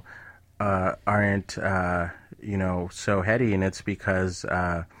 aren't, so heady, and it's because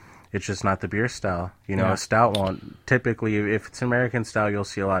it's just not the beer style. Yeah. A stout won't. Typically, if it's American style, you'll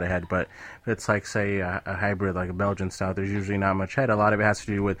see a lot of head. But if it's like, say, a hybrid, like a Belgian stout, there's usually not much head. A lot of it has to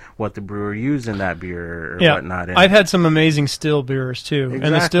do with what the brewer used in that beer or whatnot. And I've had some amazing still beers too, exactly.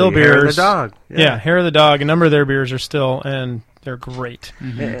 and the still Hair of beers. the Dog. Yeah, Hair of the Dog. A number of their beers are still, and they're great.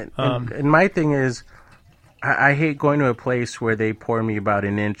 And my thing is, I hate going to a place where they pour me about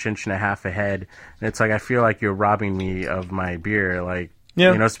an inch and a half ahead, and it's like I feel like you're robbing me of my beer, like.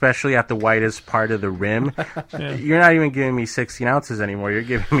 Yeah. Especially at the widest part of the rim. You're not even giving me 16 ounces anymore. You're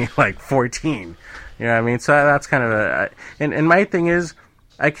giving me like 14. You know what I mean? So that's kind of and my thing is,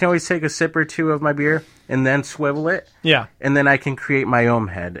 I can always take a sip or two of my beer and then swivel it. Yeah. And then I can create my own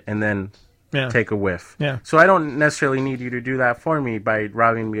head and then take a whiff. Yeah. So I don't necessarily need you to do that for me by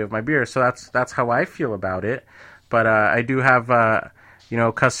robbing me of my beer. So that's how I feel about it. But I do have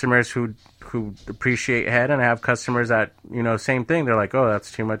customers who appreciate head, and I have customers that, same thing. They're like, oh,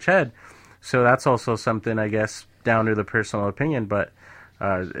 that's too much head. So that's also something, I guess, down to the personal opinion, but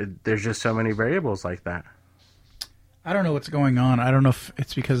there's just so many variables like that. I don't know what's going on. I don't know if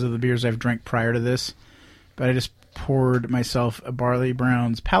it's because of the beers I've drank prior to this, but I just poured myself a Barley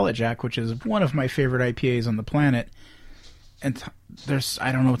Brown's Pallet Jack, which is one of my favorite IPAs on the planet, and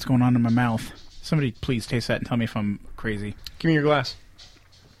I don't know what's going on in my mouth. Somebody please taste that and tell me if I'm crazy. Give me your glass.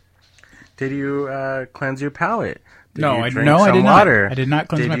 Did you cleanse your palate? No, I drink did some not. water? I did not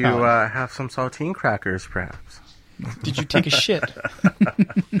cleanse my palate. Did you palate. have some saltine crackers, perhaps? Did you take a shit?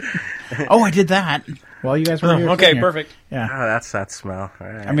 Oh, I did that. Well, you guys were here. Okay, here. perfect. Yeah. Oh, that's that smell. All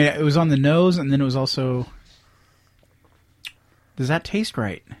right. I mean, it was on the nose, and then it was also... Does that taste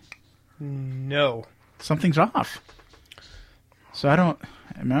right? No. Something's off. So I'm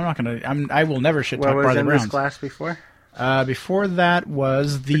not going to... I will never shit what talk was Barley in Browns. this glass before? Before that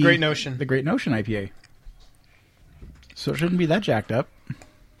was The Great Notion. The Great Notion IPA. So it shouldn't be that jacked up.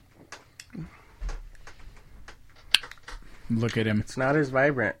 Look at him. It's not as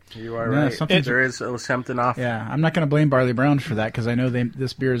vibrant. You are No, right. There is something off. Yeah, I'm not going to blame Barley Browns for that because I know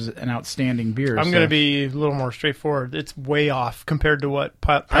this beer is an outstanding beer. I'm going to be a little more straightforward. It's way off compared to what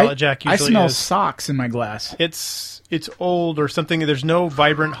Pallet Jack usually is. I smell socks in my glass. It's old or something. There's no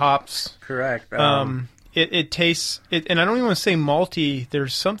vibrant hops. Correct. It tastes, and I don't even want to say malty.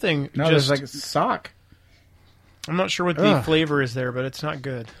 There's something. No, there's like a sock. I'm not sure what the flavor is there, but it's not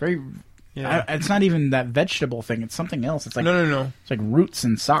good. Very. Yeah. It's not even that vegetable thing. It's something else. It's like no. It's like roots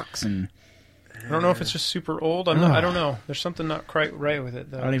and socks and. I don't know if it's just super old. I don't know. There's something not quite right with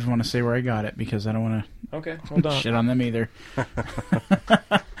it, though. I don't even want to say where I got it because I don't want to. Okay, hold on. Shit on them either.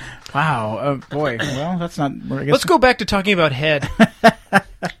 Wow, boy. Well, that's not. Let's go back to talking about head.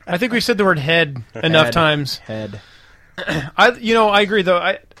 I think we've said the word head enough times. Head. I agree though.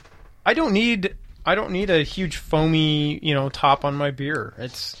 I don't need a huge foamy top on my beer.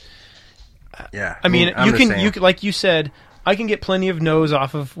 It's. Yeah. I mean, you can like you said. I can get plenty of nose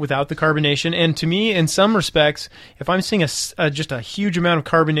off of without the carbonation, and to me, in some respects, if I'm seeing just a huge amount of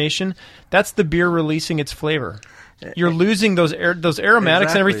carbonation, that's the beer releasing its flavor. You're losing those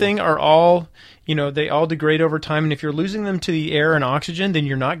aromatics and everything are all, they all degrade over time, and if you're losing them to the air and oxygen, then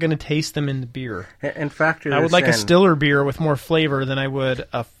you're not going to taste them in the beer. In fact, I would like a stiller beer with more flavor than I would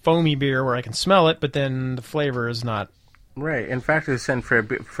a foamy beer where I can smell it, but then the flavor is not. Right. In fact, for a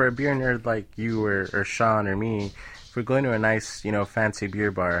beer nerd like you or Sean or me, if we're going to a nice, fancy beer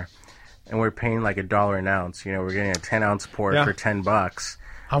bar, and we're paying like $1 an ounce, we're getting a 10-ounce pour for $10.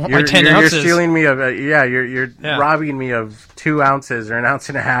 I want my 10 ounces. You're stealing me of you're robbing me of 2 ounces or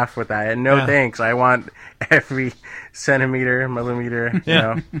 1.5 ounces with that. And no thanks. I want every centimeter, millimeter.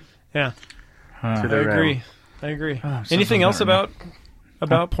 Yeah. To I the agree. rim. I agree. Anything else about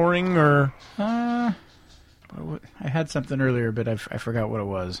pouring or? I had something earlier, but I forgot what it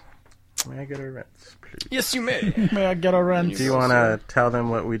was. May I get a rinse, please? Yes, you may. May I get a rinse? Do you want to tell them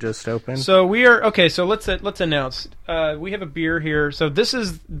what we just opened? So we are okay. So let's announce. We have a beer here. So this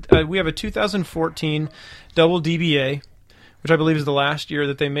is we have a 2014 Double DBA, which I believe is the last year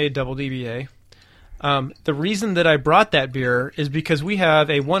that they made Double DBA. The reason that I brought that beer is because we have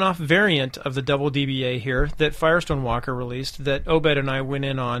a one-off variant of the Double DBA here that Firestone Walker released that Obed and I went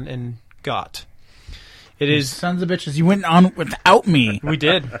in on and got. It is. Sons of bitches, you went on without me. We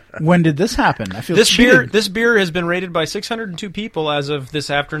did. When did this happen? I feel This cheated. beer has been rated by 602 people as of this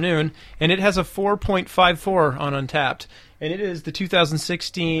afternoon, and it has a 4.54 on Untapped, and it is the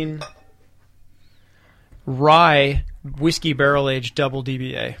 2016 Rye Whiskey Barrel Aged Double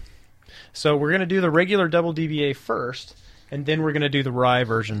DBA. So we're going to do the regular Double DBA first, and then we're going to do the Rye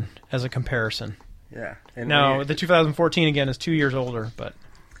version as a comparison. Yeah. And Now, the 2014 again is 2 years older, but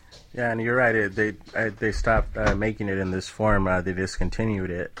Yeah, and you're right. They stopped making it in this form. They discontinued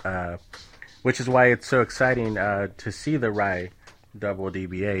it, which is why it's so exciting to see the Rye Double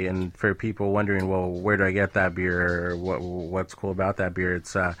DBA. And for people wondering, well, where do I get that beer? Or what's cool about that beer?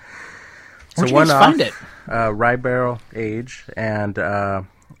 It's Where'd a you guys one-off find it? Rye barrel age and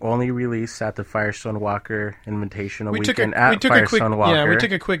only released at the Firestone Walker Invitational Weekend at Firestone Walker. Yeah, we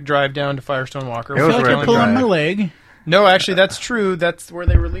took a quick drive down to Firestone Walker. It I was feel like really you're pulling dry. my leg. No, actually, that's true. That's where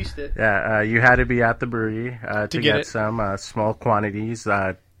they released it. Yeah, you had to be at the brewery to get get it. some small quantities.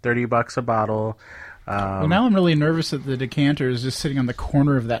 $30 a bottle. Well, now I'm really nervous that the decanter is just sitting on the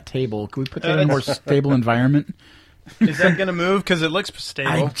corner of that table. Can we put that in a more stable environment? Is that going to move? Because it looks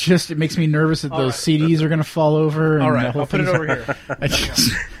stable. It makes me nervous that those CDs are going to fall over. And All the right, whole I'll put it thing's- over here. I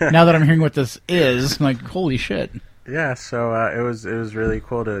just, now that I'm hearing what this is, I'm like, holy shit. Yeah, so it was really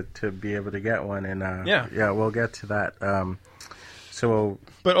cool to be able to get one, and Yeah. we'll get to that. So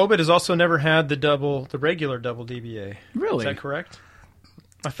But Obed has also never had the regular double DBA. Really? Is that correct?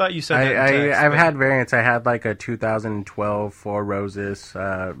 I thought you said that in text, I've but- had variants. I had like a 2012 Four Roses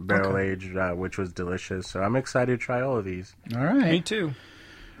barrel aged, which was delicious. So I'm excited to try all of these. All Me right. too.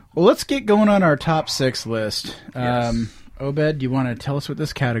 Well, let's get going on our top 6 list. Yes. Obed, do you want to tell us what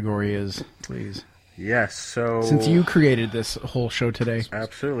this category is, please? Yes. So Since you created this whole show today.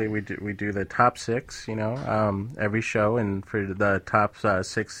 absolutely, we do the top 6. Every show, and for the top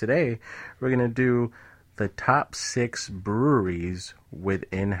 6 today, we're gonna do the top 6 breweries with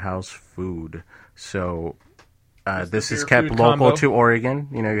in-house food. So this is beer kept food local combo. to Oregon.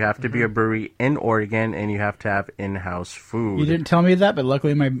 You have to be a brewery in Oregon, and you have to have in-house food. You didn't tell me that, but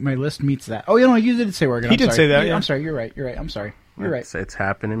luckily my list meets that. Oh, you did say Oregon. He I'm did sorry. say that, yeah. I'm sorry. You're right. I'm sorry. You're right. It's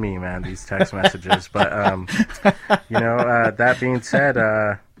happened to me, man, these text messages. But, that being said,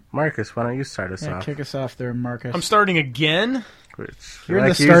 Marcus, why don't you start us Yeah, off? kick us off there, Marcus. I'm starting again? You're in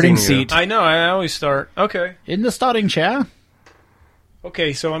like the starting using you. seat. I know, I always start. Okay. In the starting chair.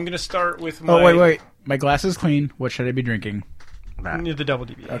 Okay, so I'm going to start with my... Oh, wait. My glass is clean. What should I be drinking? That. The double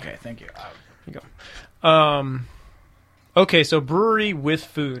DBA. Okay, thank you. Here you go. Okay, so brewery with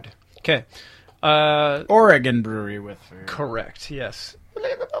food. Okay. Oregon brewery with food. Correct, yes. Look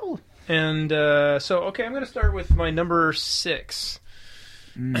at the bubble. And okay, I'm going to start with my number 6.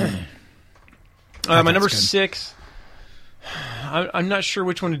 My number good. 6, I'm not sure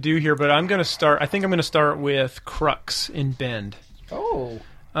which one to do here, but I think I'm going to start with Crux in Bend. Oh.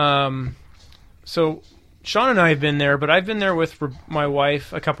 So Sean and I have been there, but I've been there with my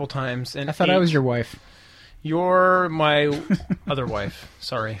wife a couple times. And I thought I was your wife. You're my other wife.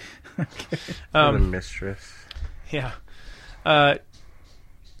 Sorry. What a mistress. Yeah.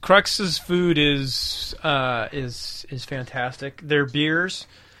 Crux's food is fantastic. Their beers,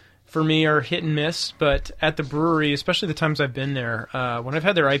 for me, are hit and miss, but at the brewery, especially the times I've been there, when I've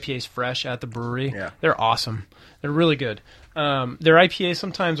had their IPAs fresh at the brewery, Yeah. they're awesome. They're really good. Their IPAs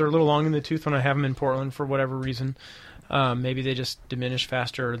sometimes are a little long in the tooth when I have them in Portland for whatever reason. Maybe they just diminish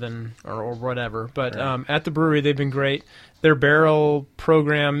faster than or whatever. But at the brewery, they've been great. Their barrel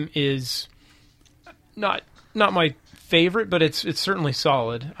program is not my favorite, but it's certainly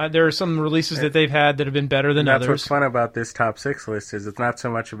solid. There are some releases that they've had that have been better than That's others. what's fun about this top 6 list is it's not so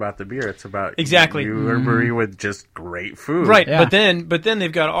much about the beer; it's about Exactly. you a brewery with just great food. Right, Yeah. but then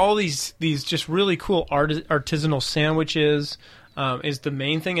they've got all these just really cool artisanal sandwiches. Is the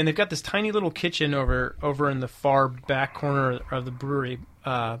main thing, and they've got this tiny little kitchen over in the far back corner of the brewery.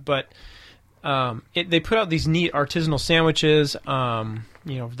 But they put out these neat artisanal sandwiches.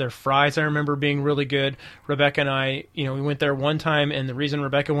 Their fries I remember being really good. Rebecca and I, we went there one time, and the reason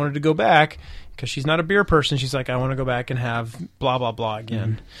Rebecca wanted to go back because she's not a beer person. She's like, I want to go back and have blah blah blah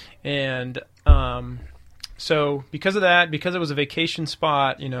again, and so because of that, because it was a vacation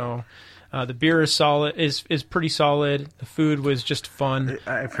spot, the beer is solid, is pretty solid. The food was just fun.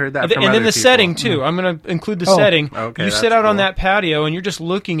 I've heard that. And From then other the people. setting too. I'm going to include the Oh. setting. Okay, You that's sit out on cool. that patio and you're just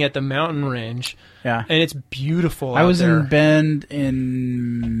looking at the mountain range, Yeah. and it's beautiful. I out was there. in Bend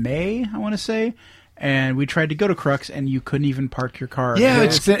in May, I want to say, and we tried to go to Crux, and you couldn't even park your car. Yeah,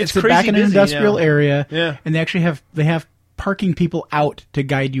 it's it's back crazy in an busy industrial now. area, Yeah. and they actually have parking people out to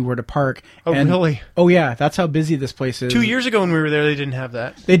guide you where to park. Oh, really? Oh, yeah. That's how busy this place is. 2 years ago when we were there, they didn't have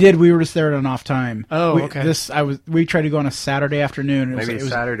that. They did. We were just there at an off time. Oh, okay. We tried to go on a Saturday afternoon. Maybe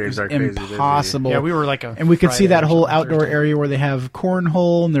Saturdays are crazy busy. Impossible. Yeah, we were like and we could see that whole outdoor Thursday. area where they have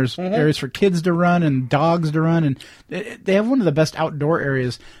cornhole and there's areas for kids to run and dogs to run, and they have one of the best outdoor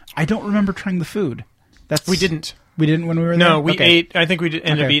areas. I don't remember trying the food. We didn't. We didn't when we were there? No, we Okay. ate. I think we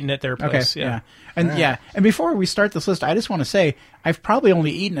ended up Okay. eating at their place. Okay, Yeah. And before we start this list, I just want to say I've probably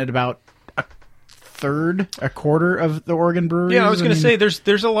only eaten at about a quarter of the Oregon breweries. Yeah, I was going to mean, say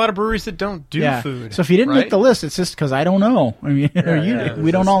there's a lot of breweries that don't do food. So if you didn't right? make the list, it's just because I don't know. I mean, we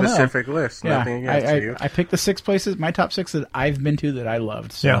don't all know. Specific list. Yeah, Nothing against you. I picked the 6 places, my top 6 that I've been to that I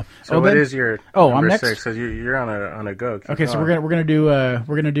loved. So, Yeah. So what is your I'm number next. 6? So you're on a go. Keep Okay, so going. we're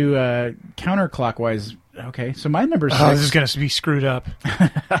gonna do counterclockwise. Okay, so my number 6. Oh, this is going to be screwed up.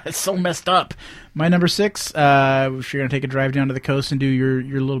 It's so messed up. My number 6. If you're gonna take a drive down to the coast and do your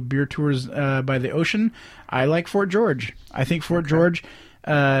little beer tours by the ocean, I like Fort George. I think Fort George.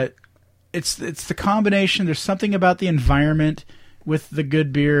 It's the combination. There's something about the environment with the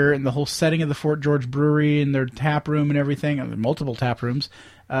good beer and the whole setting of the Fort George Brewery and their tap room and everything. And multiple tap rooms.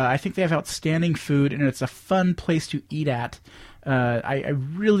 I think they have outstanding food, and it's a fun place to eat at. I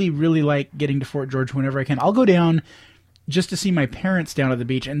really, really like getting to Fort George whenever I can. I'll go down just to see my parents down at the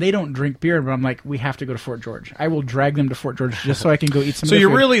beach, and they don't drink beer, but I'm like, we have to go to Fort George. I will drag them to Fort George just so I can go eat some So of the you're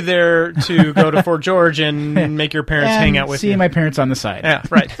food. really there to go to Fort George and make your parents and hang out with see you. my parents on the side. Yeah,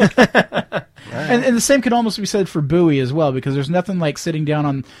 right. And the same could almost be said for Bowie as well, because there's nothing like sitting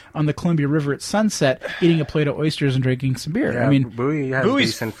down on the Columbia River at sunset, eating a plate of oysters and drinking some beer. Yeah, I mean, Bowie has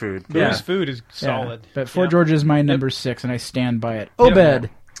Bowie's- decent food. Bowie's food is yeah. solid. But Fort Yeah. George is my number 6, and I stand by it. Obed.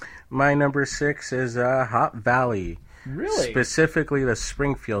 My number 6 is Hop Valley. Really? Specifically the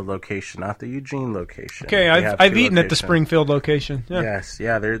Springfield location, not the Eugene location. Okay, They have I've two eaten at the locations. Springfield location. Yeah. Yes,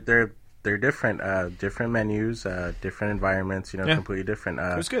 yeah, they're different, different menus, different environments. Yeah. Completely different.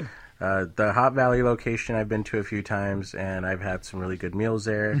 It was good. The Hop Valley location I've been to a few times, and I've had some really good meals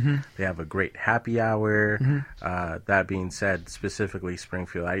there. Mm-hmm. They have a great happy hour. That being said, specifically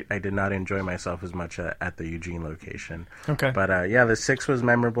Springfield, I did not enjoy myself as much at the Eugene location. Okay. But the 6 was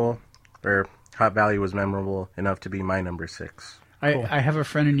memorable, or Hop Valley was memorable enough to be my number 6. I have a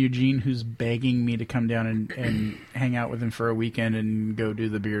friend in Eugene who's begging me to come down and hang out with him for a weekend and go do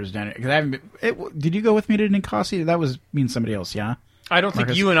the beers down there. Because I haven't been, did you go with me to Ninkasi? That was me and somebody else, yeah? I don't think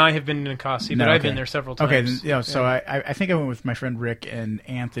Marcus? you and I have been to Ninkasi, but I've been there several times. Okay, so I think I went with my friend Rick and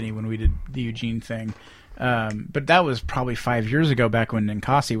Anthony when we did the Eugene thing. But that was probably 5 years ago, back when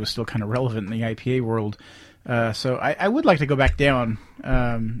Ninkasi was still kind of relevant in the IPA world. So I would like to go back down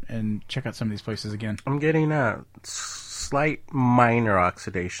and check out some of these places again. I'm getting a slight minor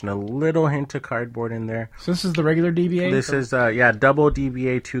oxidation, a little hint of cardboard in there. So this is the regular DBA? This is double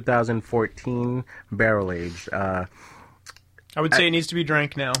DBA 2014 barrel aged. I would say it needs to be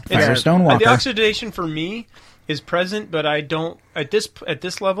drank now. Firestone Walker. The oxidation for me is present, but I don't at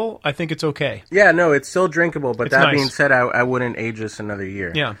this level. I think it's okay. Yeah, no, it's still drinkable. But It's that nice. being said, I wouldn't age this another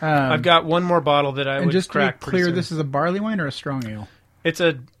year. Yeah, I've got one more bottle that I And would just to be crack. pretty clear, soon. this is a barley wine or a strong ale? It's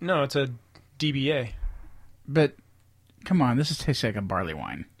a DBA. But come on, this tastes like a barley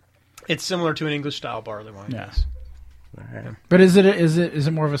wine. It's similar to an English style barley wine. Yeah. Yes. Alright. But is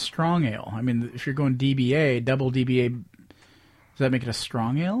it more of a strong ale? I mean, if you're going DBA, double DBA, does that make it a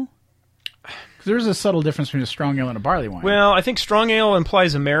strong ale? Because there's a subtle difference between a strong ale and a barley wine. Well, I think strong ale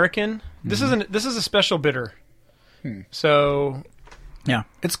implies American. This is a special bitter. So yeah,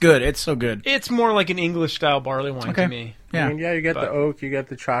 it's good. It's so good. it's more like an English style barley wine Okay. to me. Yeah, I mean, you get But- the oak, you get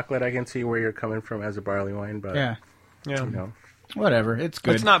the chocolate. I can see where you're coming from as a barley wine, but yeah. Yeah. Whatever. It's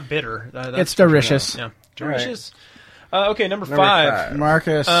good. It's not bitter. That's It's for sure. delicious. Yeah. All right. Delicious. Okay, number Number five. five.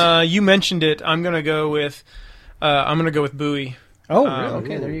 Marcus. You mentioned it. I'm gonna go with Bowie. oh, really?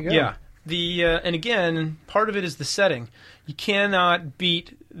 Okay. There you go. Yeah. And again, part of it is the setting. You cannot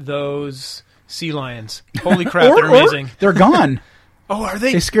beat those sea lions. Holy crap, they're amazing. They're gone. Oh, are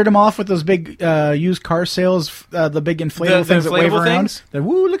they? They scared them off with those big used car sales, the big inflatable The things that wave inflatable around. things? The,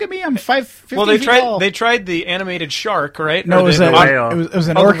 woo! Look at me, I'm 5'50". Well, they feet tried. tall. They tried the animated shark, right? No, Or it was the a whale. It was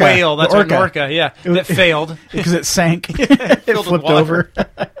an Oh, orca. the whale. That's The right, an orca. Yeah, was- that failed. because it sank. it Filled with flipped water. over.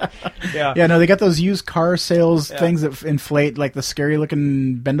 Yeah. Yeah, no, they got those used car sales things that inflate, like the scary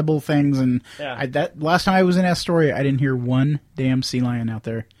looking bendable things. And Yeah. that last time I was in Astoria, I didn't hear one damn sea lion out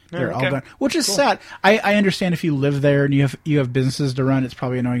there. They're all okay. gone, which is sad. I understand if you live there and you have businesses to run, it's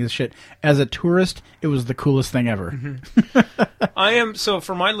probably annoying as shit. As a tourist, it was the coolest thing ever. So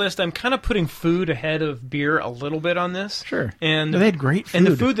for my list, I'm kind of putting food ahead of beer a little bit on this. Sure. And No, they had great food. And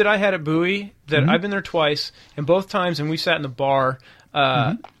the food that I had at Bowie, that I've been there twice, and both times, and we sat in the bar.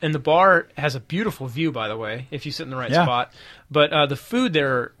 And the bar has a beautiful view, by the way, if you sit in the right spot. But the food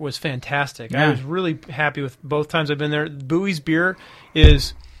there was fantastic. Yeah. I was really happy with both times I've been there. Bowie's beer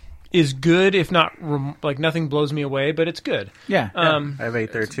is good, if not like nothing blows me away, but it's good. Yeah. I've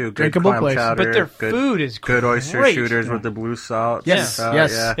ate there too. Good drinkable clam place. chowder. But their good, food is good oyster great. shooters with the blue salt. Yes, salt,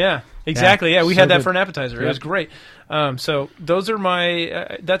 yes. Yeah, exactly. Yeah, we so had that good. for an appetizer. It Yep. was great. So those are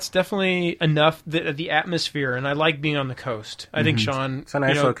my. That's definitely enough. The atmosphere, and I like being on the coast. I think Sean. It's a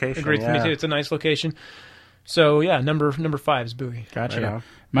nice location, agrees with me yeah. too. It's a nice location. So yeah, number 5 is Bowie. Gotcha. Right on.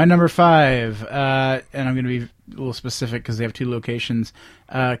 My number 5, and I'm going to be a little specific because they have 2 locations.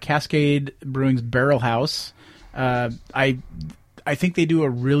 Cascade Brewing's Barrel House. I think they do a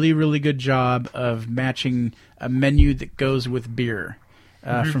really, really good job of matching a menu that goes with beer.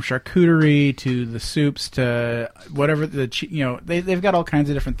 From charcuterie to the soups to whatever they've got all kinds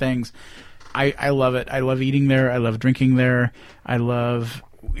of different things. I love it. I love eating there. I love drinking there.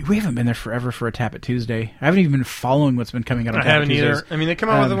 We haven't been there forever for a Tap It Tuesday. I haven't even been following what's been coming out on I Tap It haven't Tuesdays. either. I mean, they come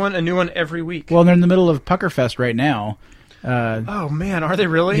out with a new one every week. Well, they're in the middle of Puckerfest right now. Oh man, are they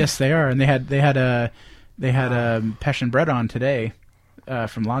really? Yes, they are, and they had Pesh and Bread on today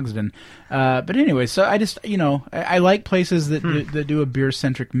from Logsden. But anyway, so I just I like places that do a beer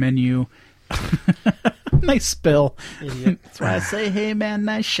centric menu. Nice spill. That's why I say, hey man,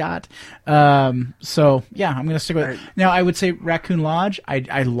 nice shot. So yeah, I'm gonna stick with it. Now I would say Raccoon Lodge.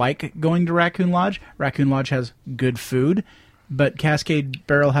 I like going to Raccoon Lodge. Raccoon Lodge has good food. But Cascade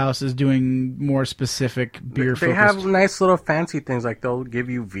Barrel House is doing more specific beer focused. They have nice little fancy things, like they'll give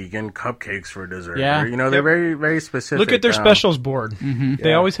you vegan cupcakes for dessert. Yeah. Or, they're very, very specific. Look at their specials board.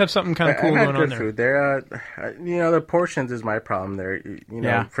 They always have something kind of cool I've had going good on there. food. They're, the portions is my problem there.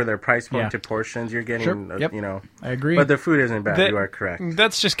 For their price point to portions, you're getting, Sure. Yep. I agree. But the food isn't bad. That- You are correct.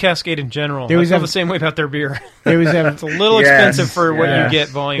 That's just Cascade in general. They I always feel have- the same way about their beer. They always have It's a little Yes, expensive for what yes. you get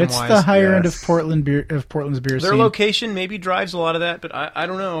volume It's wise. the higher end of Yes. Portland's beer Their scene. location maybe drives a lot of that, but I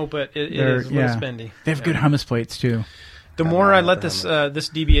don't know. But it is a little spendy. They have good hummus plates too. The more I let this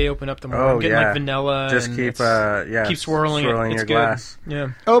DBA open up, the more I'm getting like vanilla. Just and keep keep swirling it. It's your good. glass. Yeah.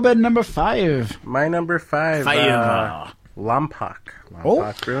 Obed number 5. My number 5. Lompoc.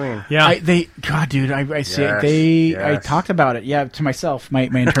 Lompoc Brewing. Yeah. God, dude, I see Yes, it. I yes. talked about it. Yeah, to myself, my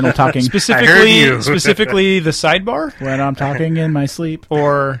internal talking. specifically, you. specifically the sidebar, when I'm talking in my sleep.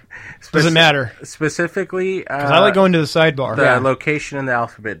 or does it matter? Specifically, Because I like going to the sidebar. the location in the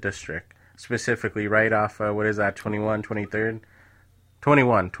Alphabet District. Specifically, right off, what is that, 21, 23rd?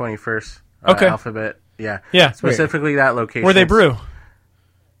 21st. Okay. Alphabet. Yeah. Yeah. Specifically that location. Where they brew.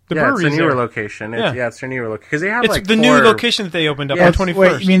 The Yeah, it's a brewery's newer there. location. Yeah. It's their newer location. Because they have It's like the new location that they opened up Yeah, on it's- 21st.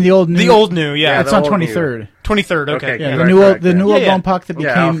 Wait, you mean the old new? the old new, yeah. Yeah, It's the on old 23rd. 23rd, okay. Okay, Yeah, you the are new correct, the yeah. new Yeah, old yeah. Lompoc that Yeah,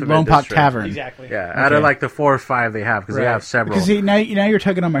 became Alphabet Lompoc District. Tavern. Exactly. Yeah, out of like the 4 or 5 they have, because they have several. Because now you're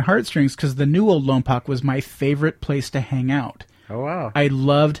tugging on my heartstrings. Because the new old Lompoc was my favorite place to hang out. Oh, wow. I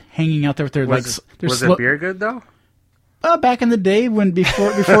loved hanging out there with their Was their it beer good, though? back in the day when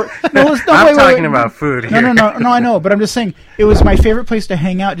before I'm talking about food here. No, I know, but I'm just saying it was my favorite place to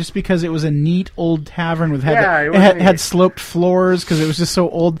hang out just because it was a neat old tavern with Yeah, it had wasn't- sloped floors because it was just so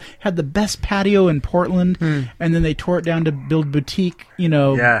old. Had the best patio in Portland, and then they tore it down to build boutique,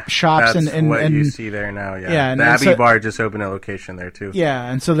 shops that's and what you see there now. Yeah, Yeah, and the Abbey so- Bar just opened a location there too. yeah,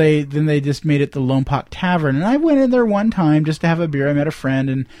 and so they just made it the Lompoc Tavern, and I went in there one time just to have a beer. I met a friend,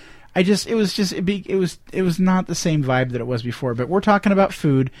 and it was not the same vibe that it was before. But we're talking about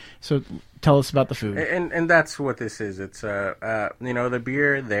food, so tell us about the food. And that's what this is. It's the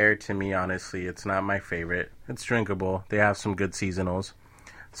beer there, to me, honestly, it's not my favorite. It's drinkable. They have some good seasonals.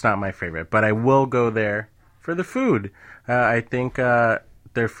 It's not my favorite, but I will go there for the food. I think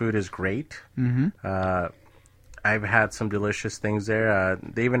their food is great. Mm-hmm. I've had some delicious things there.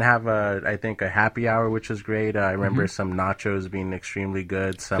 They even have I think a happy hour, which is great. I remember some nachos being extremely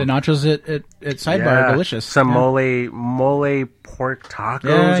good. The nachos at Sidebar are delicious. Some Yeah. mole pork tacos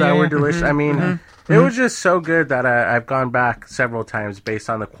Yeah, that were yeah. delicious. I mean, it was just so good that I've gone back several times based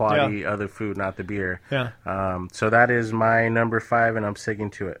on the quality of the food, not the beer. Yeah. So that is my number 5, and I'm sticking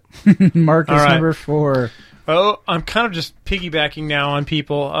to it. Marcus All right. number 4. Oh, I'm kind of just piggybacking now on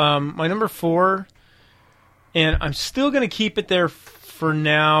people. My number 4, and I'm still going to keep it there for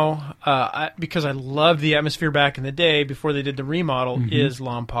now because I loved the atmosphere back in the day before they did the remodel, is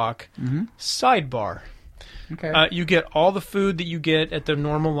Lompoc Sidebar. Okay. You get all the food that you get at the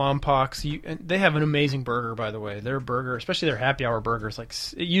normal Lompaks. And they have an amazing burger, by the way. Their burger, especially their happy hour burgers,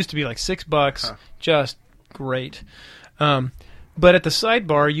 it used to be like $6, just great. But at the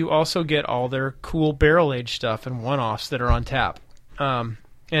sidebar, you also get all their cool barrel-aged stuff and one-offs that are on tap.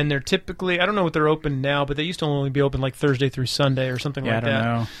 And they're typically, I don't know what they're open now, but they used to only be open like Thursday through Sunday or something like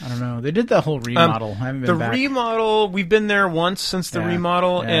that. I don't know. They did the whole remodel. I haven't been back. Remodel, we've been there once since the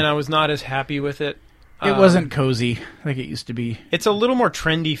remodel, yeah. and I was not as happy with it. It wasn't cozy like it used to be. It's a little more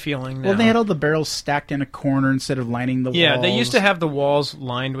trendy feeling now. Well, they had all the barrels stacked in a corner instead of lining the walls. Yeah, they used to have the walls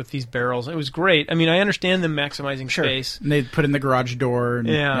lined with these barrels. It was great. I mean, I understand them maximizing space. And they put in the garage door. And,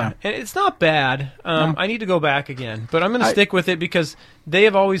 and it's not bad. I need to go back again, but I'm going to stick with it because they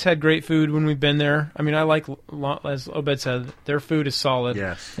have always had great food when we've been there. I mean, I like, as Obed said, their food is solid.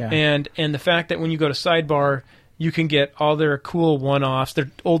 Yes. Yeah. And the fact that when you go to Sidebar, you can get all their cool one-offs. Their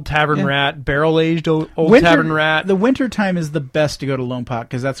Old Tavern Rat, barrel-aged Old Tavern Rat. The winter time is the best to go to Lompoc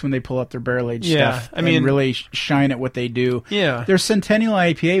because that's when they pull up their barrel-aged stuff and really shine at what they do. Yeah. Their Centennial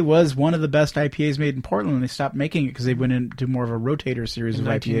IPA was one of the best IPAs made in Portland, and they stopped making it because they went into more of a rotator series of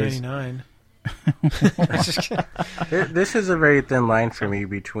IPAs. 1999. This is a very thin line for me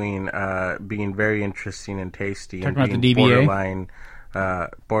between being very interesting and tasty Talking and about being the DBA?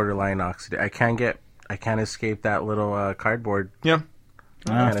 borderline oxidative. I can't escape that little cardboard. Yeah.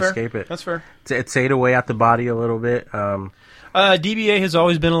 I can't escape it. That's fair. It's ate away at the body a little bit. DBA has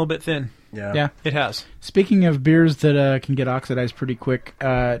always been a little bit thin. Yeah. It has. Speaking of beers that can get oxidized pretty quick,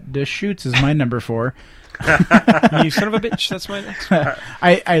 Deschutes is my number 4. You son of a bitch. That's my next one.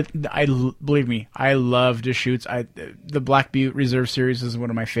 I believe me, I love Deschutes. The Black Butte Reserve Series is one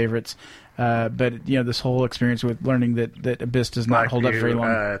of my favorites. But this whole experience with learning that Abyss does not hold up very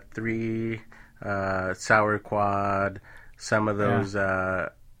long. 3 Sour Quad, some of those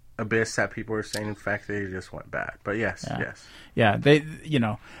Abyss that people were saying, in fact, they just went bad. But yes. Yeah, they, you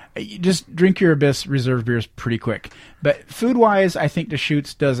just drink your Abyss Reserve beers pretty quick. But food-wise, I think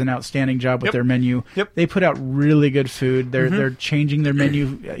Deschutes does an outstanding job with their menu. Yep. They put out really good food. They're changing their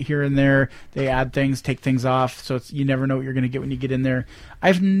menu here and there. They add things, take things off, so you never know what you're going to get when you get in there.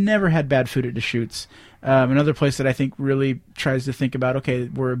 I've never had bad food at Deschutes. Another place that I think really tries to think about, okay,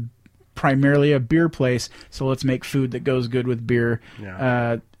 we're primarily a beer place, so let's make food that goes good with beer.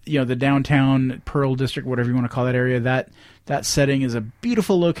 Yeah. The downtown Pearl District, whatever you want to call that area, that setting is a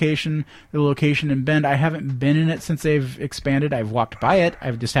beautiful location. The location in Bend, I haven't been in it since they've expanded. I've walked by it. I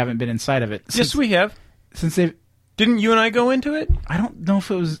just haven't been inside of it. Yes, we have. Since they've... Didn't you and I go into it? I don't know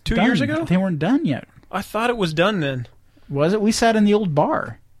if it was 2 done. years ago? They weren't done yet. I thought it was done then. Was it? We sat in the old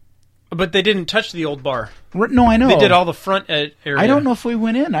bar. But they didn't touch the old bar. No, I know. They did all the front area. I don't know if we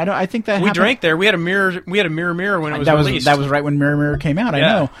went in. I think that we happened. drank there. We had a mirror when it was released. That was right when Mirror came out. I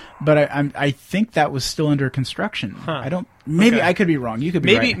know, but I think that was still under construction. I don't. Maybe I could be wrong. You could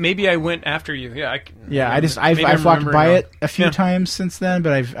be right. Maybe I went after you. Yeah. I've walked by it a few times since then,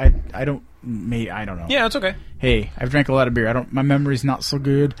 but I don't know. Yeah, it's okay. Hey, I've drank a lot of beer. My memory's not so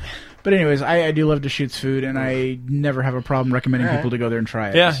good. But anyways, I do love Deschutes food, and I never have a problem recommending people to go there and try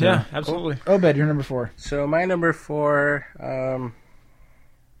it. Yeah, absolutely. Obed, you're number 4. So my number 4,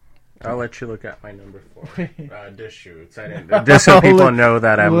 I'll let you look at my number 4. Deschutes. I didn't. Just so people know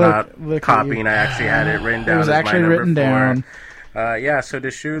that I'm not copying. I actually had it written down. It was actually written down. So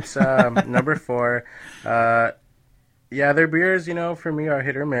Deschutes, number 4. Their beers, for me are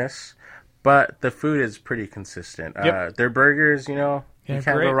hit or miss, but the food is pretty consistent. Their burgers, you can't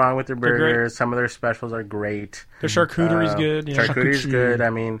go wrong with their burgers. Some of their specials are great. Their charcuterie's good. Yeah. Charcuterie's good. I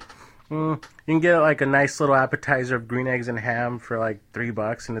mean, you can get like a nice little appetizer of green eggs and ham for like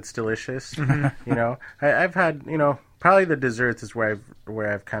 $3, and it's delicious. I've had probably the desserts is where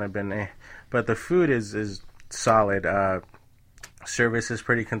I've kind of been, but the food is solid. Service is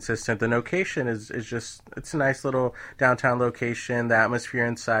pretty consistent. The location is just, it's a nice little downtown location. The atmosphere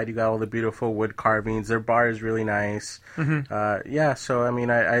inside, you got all the beautiful wood carvings. Their bar is really nice. So I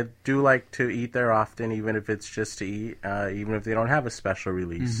mean, I do like to eat there often, even if it's just to eat, even if they don't have a special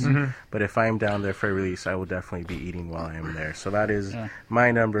release. But if I'm down there for a release, I will definitely be eating while I am there. So that is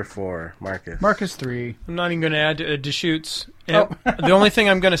my number 4, Marcus. Marcus 3. I'm not even going to add Deschutes. The only thing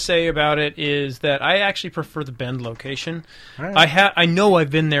I'm going to say about it is that I actually prefer the Bend location. Right. I know I've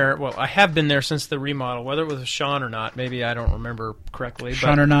been there. Well, I have been there since the remodel, whether it was Sean or not. Maybe I don't remember correctly.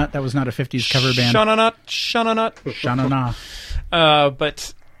 Sean or not? That was not a 50s cover band. Sean or not?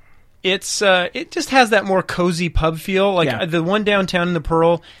 But it just has that more cozy pub feel. Like the one downtown in the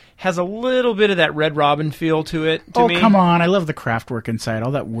Pearl has a little bit of that Red Robin feel to it. To Oh, me. come on. I love the craft work inside,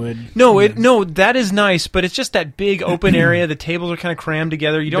 all that wood. No, that is nice, but it's just that big open area. The tables are kind of crammed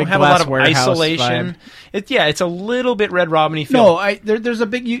together. You don't Big have a lot glass of warehouse isolation. It's a little bit Red Robin-y feel. No, there's a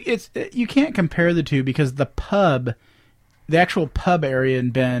big. You can't compare the two because the actual pub area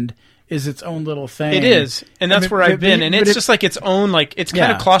in Bend is its own little thing. It is, and that's where I've been, and it's just like its own, like, it's kind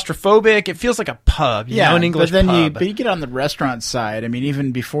of claustrophobic. It feels like a pub, you know, an English but then pub. You get on the restaurant side. I mean,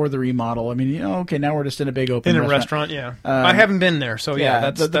 even before the remodel, I mean, okay, now we're just in a big open restaurant, yeah. I haven't been there, so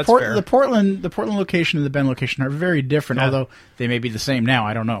that's fair. The Portland location and the Bend location are very different, although they may be the same now.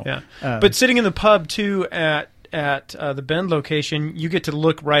 I don't know. Yeah, but sitting in the pub too at the Bend location, you get to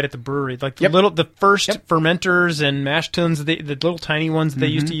look right at the brewery, like the first fermenters and mash tuns, the little tiny ones that they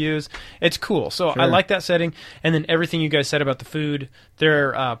used to use. It's cool. So I like that setting, and then everything you guys said about the food.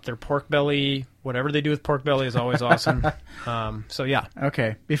 Their pork belly, whatever they do with pork belly, is always awesome. So yeah.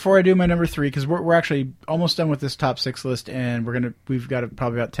 Okay. Before I do my number 3, because we're actually almost done with this top 6 list, and we've got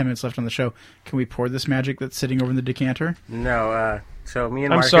probably about 10 minutes left on the show. Can we pour this magic that's sitting over in the decanter? No. So me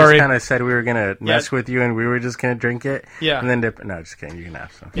and I'm Marcus sorry. kind of said we were gonna mess with you, and we were just gonna drink it. Yeah. And then dip. No, just kidding. You can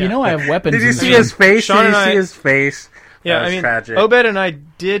have some. You know I have weapons. Did you in see this his face? Sean and see his face? Yeah, That was I mean, tragic. Obed and I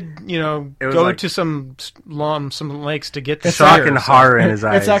did, go like- to some lakes to get the Shock beer, and so- horror in his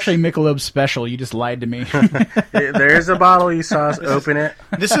eyes. It's actually Michelob's special. You just lied to me. There is a bottle. You saw us open it.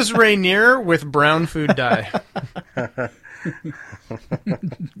 This is Rainier with brown food dye.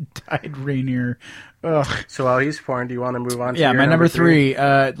 Dyed Rainier. Ugh. So while he's pouring, do you want to move on to Yeah, your my number 3,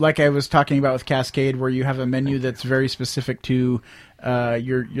 3? like I was talking about with Cascade, where you have a menu that's very specific to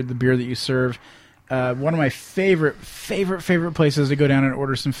the beer that you serve. One of my favorite places to go down and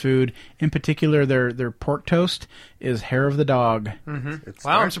order some food, in particular their pork toast, is Hair of the Dog.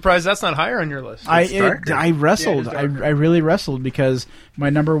 Wow, I'm surprised that's not higher on your list. I wrestled. Yeah, I really wrestled because my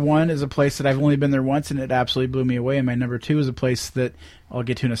number 1 is a place that I've only been there once and it absolutely blew me away. And my number 2 is a place that I'll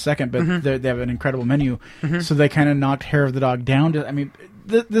get to in a second, but they have an incredible menu. So they kind of knocked Hair of the Dog down.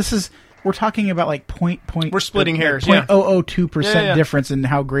 This is... We're talking about like We're splitting hairs, yeah. 0.002% difference in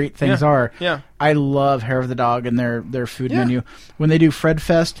how great things are. Yeah. I love Hair of the Dog and their food menu. When they do Fred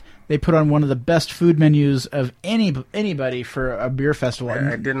Fest, they put on one of the best food menus of anybody for a beer festival.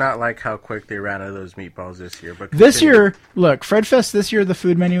 I did not like how quick they ran out of those meatballs this year. But This year, look, Fred Fest this year, the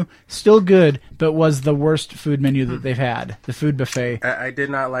food menu, still good, but was the worst food menu that they've had. The food buffet. I did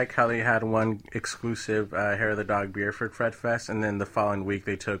not like how they had one exclusive Hair of the Dog beer for Fred Fest, and then the following week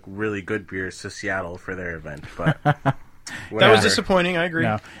they took really good beers to Seattle for their event. But That whatever. was disappointing. I agree.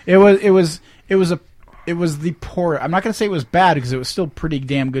 No, it was the poor. I'm not going to say it was bad because it was still pretty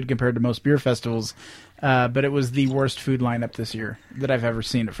damn good compared to most beer festivals. But it was the worst food lineup this year that I've ever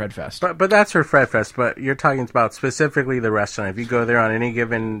seen at Fred Fest. But that's for Fred Fest. But you're talking about specifically the restaurant. If you go there on any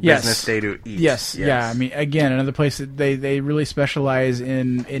given business day to eat. Yes. Yeah. I mean, again, another place that they really specialize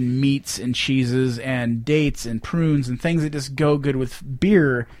in meats and cheeses and dates and prunes and things that just go good with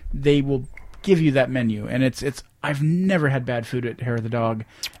beer. They will give you that menu, and it's. I've never had bad food at Hair of the Dog.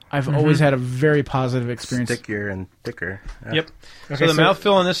 I've always had a very positive experience. Stickier and thicker. Yeah. Yep. Okay, so the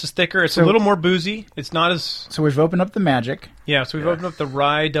mouthfeel on this is thicker. It's a little more boozy. It's not as... So we've opened up the magic. Yeah, so we've opened up the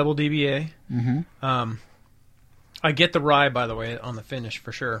rye double DBA. I get the rye, by the way, on the finish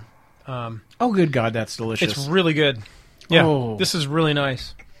for sure. Oh, good God, that's delicious. It's really good. Yeah, Oh. this is really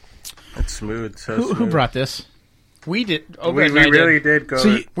nice. It's smooth. Who brought this? We did. We really did go.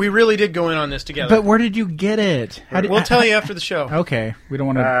 So We really did go in on this together. But where did you get it? We'll tell you after the show. Okay, we don't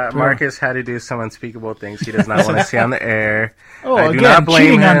want to. Marcus had to do some unspeakable things he does not want to see on the air. Oh, I do again, not blame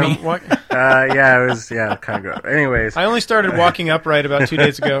cheating on him. me. What? Yeah, it was kind of gross. Anyways, I only started walking upright about 2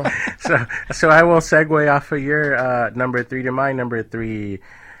 days ago. so I will segue off of your number 3 to my number 3.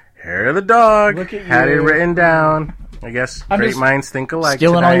 Hair of the Dog. Look at Had it you. written down. I guess I'm great just minds think alike.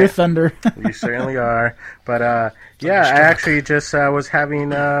 Stealing all tonight. your thunder. You certainly are. But yeah, I actually just was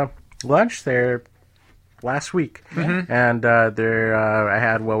having lunch there last week, and I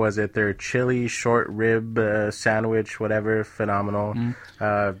had their chili short rib sandwich, whatever, phenomenal.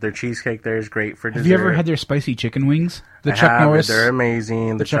 Their cheesecake there is great for dessert. Have you ever had their spicy chicken wings? The I Chuck have, Norris. They're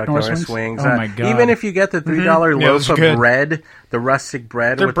amazing. The Chuck Norris wings. Oh my God! Even if you get the $3 Yeah, loaf those of are good. bread, the rustic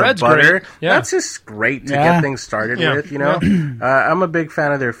bread Their with the bread's butter, great. Yeah. that's just great to Yeah. get things started Yeah. with. You know, I'm a big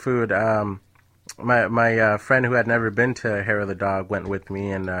fan of their food. My friend who had never been to Hair of the Dog went with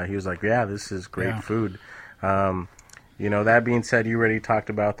me, and he was like, "Yeah, this is great Yeah. food." You know, that being said, you already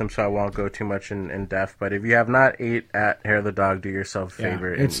talked about them, so I won't go too much in depth. But if you have not ate at Hair of the Dog, do yourself a Yeah,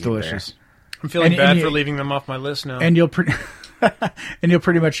 favor. it's and eat there. delicious. I'm feeling And bad you- for leaving them off my list now. And you'll And you'll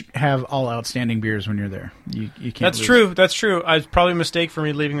pretty much have all outstanding beers when you're there. You can't. That's lose. true. That's true. It's probably a mistake for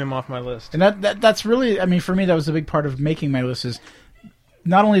me leaving them off my list. And that's really, I mean, for me, that was a big part of making my list. Is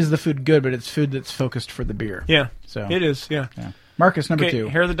not only is the food good, but it's food that's focused for the beer. Yeah, So it is. Yeah. Marcus, number Okay, 2.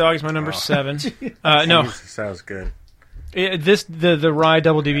 Hair of the Dog is my number 7. No, Jesus, sounds good. the rye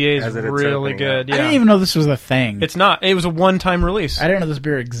double DBA is As it's really opening good. I Yeah, didn't even know this was a thing. it's not. It was a one-time release. I didn't know this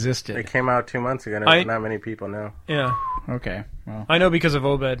beer existed. It came out 2 months ago. I- Not many people know. Yeah, Okay, well, I know because of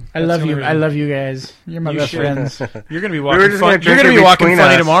Obed. I That's love the you. only I reason. love you guys. You're my You best should. friends. You're gonna be were walking. just Fun, gonna you're drink gonna it be walking between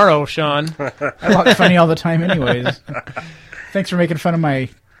funny us. tomorrow, Sean. I walk funny all the time, anyways. Thanks for making fun of my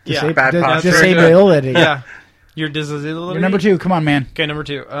Yeah. Bad posture. disability. Yeah, your disability. You're number 2. Come on, man. Okay, number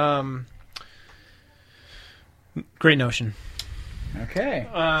 2. Great Notion. Okay.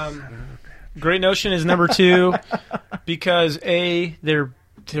 Great Notion is number 2 because A, their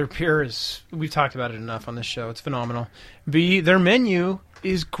beer is, we've talked about it enough on this show. It's phenomenal. B, their menu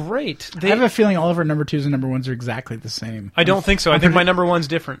is great. I have a feeling all of our number 2s and number 1s are exactly the same. I don't think so. I think my number 1's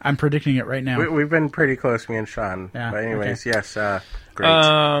different. I'm predicting it right now. We've been pretty close, me and Sean. Yeah, But anyways, yes,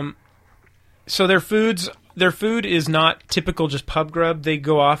 great. So their food is not typical just pub grub. They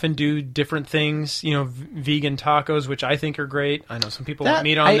go off and do different things. You know, vegan tacos, which I think are great. I know some people want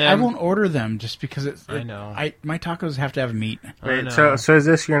meat on I them. won't order them just because it's. I know. My tacos have to have meat. Wait, know. so is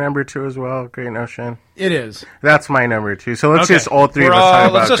this your number 2 as well, Great Notion? It is. That's my number 2. So let's Okay. just all three We're of us all- talk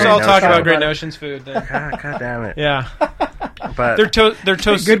about let's just Great all talk Notion. about Great Notion's food then. God damn it. Yeah, But they're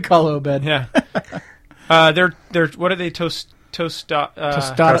toast. Good call, Obed. Yeah. They're what are they toast? Tostada-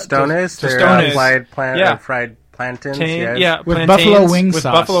 tostones, they're Tostones. Yeah. fried plantains. Yes. Yeah, With plantains buffalo wing with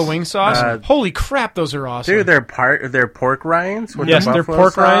sauce. buffalo wing sauce. Holy crap, those are awesome! Dude, they're pork rinds with yes, the their buffalo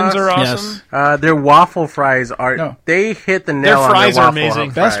pork sauce. rinds are Yes. awesome. Their waffle fries are. No. They hit the nail Their on fries their are waffle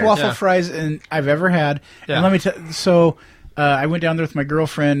amazing. fries. Best waffle Yeah. fries I've ever had. Yeah. And let me tell. So I went down there with my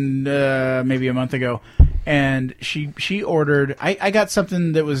girlfriend maybe a month ago, and she ordered. I got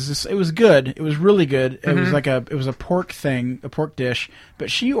something that was it was good. It was really good. It was like it was a pork thing, a pork dish.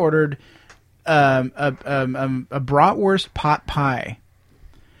 But she ordered a bratwurst pot pie,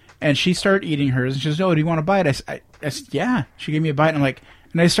 and she started eating hers. And she goes, "Oh, do you want to bite?" I said, "Yeah." She gave me a bite, and I'm like,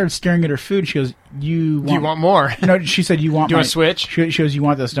 and I started staring at her food. She goes, Do you want more? No, she said, "You want? Do you my, want to switch?" She goes, "You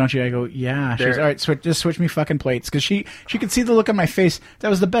want this, don't you?" I go, "Yeah." She goes, "All right, just switch me fucking plates," because she could see the look on my face. That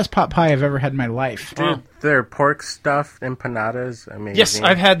was the best pot pie I've ever had in my life. Dude, their pork stuffed empanadas, amazing. Yes,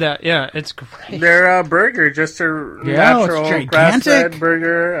 I've had that. Yeah, it's great. Their burger, just a Yeah, it's natural gigantic. grass-fed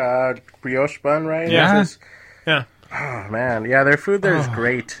burger, brioche bun, right? Yeah. It's just- Yeah. oh, man. Yeah, their food there is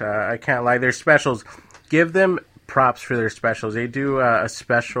great. I can't lie. Their specials, give them props for their specials. They do a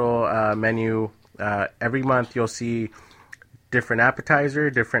special menu. Every month you'll see different appetizer,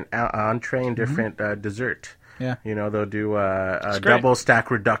 different entree, and different dessert. Yeah. You know, they'll do a great. double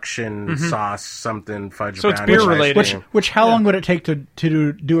stack reduction sauce, something, fudge So it's brownie, beer ice related. cream. Which how long would it take to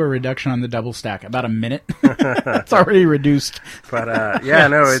do a reduction on the double stack? About a minute. It's already reduced. But yeah,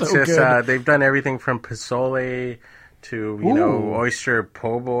 no, it's So just good. they've done everything from pozole to Ooh. oyster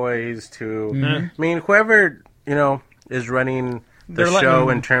po' boys to Mm-hmm. I mean whoever is running the They're show letting-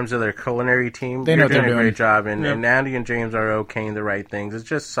 in terms of their culinary team. They know You're what they're doing a doing. great job, and, Yeah. and Andy and James are okaying the right things. It's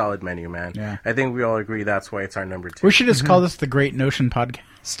just a solid menu, man. Yeah. I think we all agree that's why it's our number 2. We should just call this the Great Notion Podcast.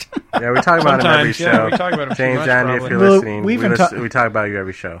 Yeah, we talk about him every Sometimes, show. yeah, we talk about him too James, much, Andy, if probably. you're Well, listening, we we, even we talk about you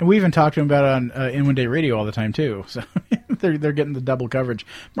every show. And we even talked to him about it on In One Day Radio all the time too. So they're getting the double coverage.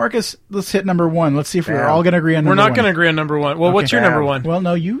 Marcus, let's hit number 1. Let's see if we're Damn. all going to agree on We're number not 1. going to agree on number 1. Well, what's your Damn. number 1? Well,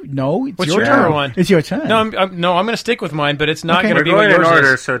 no, it's What's your your turn. number 1? It's your turn. No, I'm going to stick with mine, but it's not Okay. going to We're be what going in yours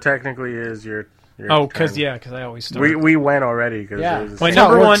order, is. so technically is your Oh, because turn. I always start. We went already. Cause Yeah. it was the My That's how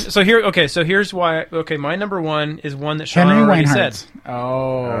number it 1. works. So here's why. Okay, my number 1 is one that Sean Henry already Weinhardt. said.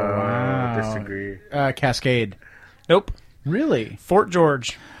 Oh, wow. disagree. Cascade. Nope. Really? Fort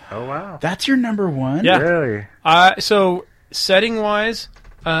George. Oh wow. That's your number 1? Yeah. Really? So setting wise,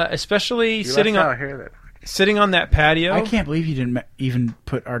 especially You sitting left on out here that. sitting on that patio. I can't believe you didn't even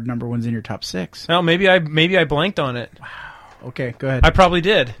put our number 1s in your top 6. No, maybe I blanked on it. Okay, go ahead. I probably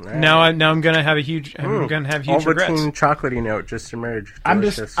did. Right. Now I'm gonna have huge regrets. Ovaltine chocolatey note just emerged. I'm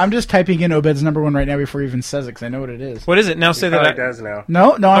Delicious. just typing in Obed's number 1 right now before he even says it because I know what it is. What is it now? He Say probably that. does now.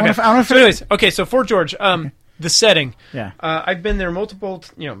 No, I Okay. want So anyways, okay. So Fort George, the setting. Yeah. I've been there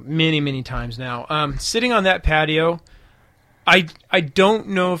many times now. Sitting on that patio, I don't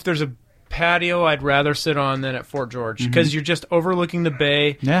know if there's a patio I'd rather sit on than at Fort George because you're just overlooking the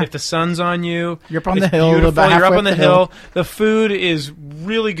bay. Yeah. If the sun's on you, You're up on it's the hill, beautiful. about You're up halfway on the up the hill. The food is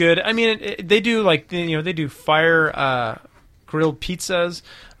really good. I mean, they do they do fire grilled pizzas.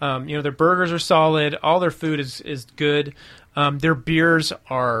 Their burgers are solid. All their food is good. Their beers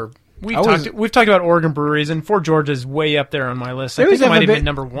are. We've always- talked about Oregon breweries, and Fort George is way up there on my list. I They always think it have might a have been bit-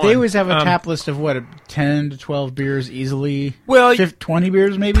 number one. They always have a tap list of 10 to 12 beers easily. Well, 20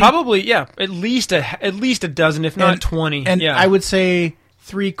 beers maybe. Probably, yeah. At least a dozen, if not 20. And yeah. I would say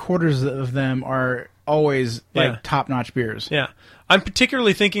 3/4 of them are always like Yeah. top-notch beers. Yeah. I'm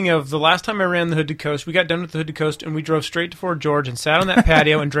particularly thinking of the last time I ran the Hood to Coast. We got done with the Hood to Coast, and we drove straight to Fort George and sat on that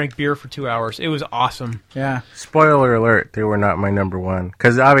patio and drank beer for 2 hours. It was awesome. Yeah. Spoiler alert, they were not my number one.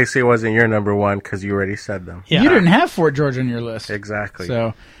 Because obviously it wasn't your number one because you already said them. Yeah. You didn't have Fort George on your list. Exactly.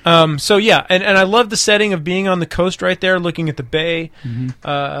 So, So yeah, and I love the setting of being on the coast right there, looking at the bay.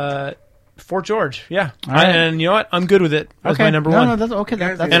 Fort George, yeah. All right. And you know what? I'm good with it. That's okay. my number no, one. No, that's okay.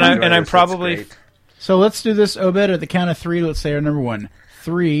 That's Guys, And fine. I'm It's probably- great. So let's do this, Obed, at the count of 3. Let's say our number 1.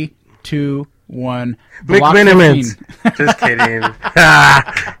 3, 2, 1. Block McMinimans. 15. Just kidding.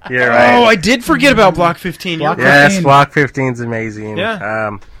 You're right. Oh, I did forget about Block 15. Block You're right. Yes, 15. Block 15's amazing.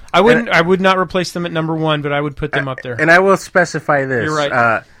 Yeah. I would not replace them at number 1, but I would put them up there. And I will specify this. You're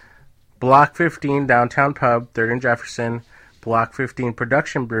right. Block 15 Downtown Pub, 3rd and Jefferson. Block 15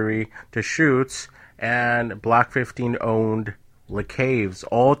 Production Brewery, Deschutes. And Block 15 owned Le Caves.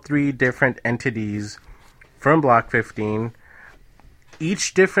 All 3 different entities from Block 15.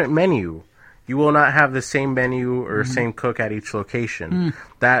 Each different menu. You will not have the same menu or same cook at each location.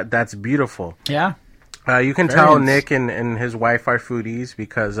 That's beautiful. Yeah. You can tell Variants. Nick and his wife are foodies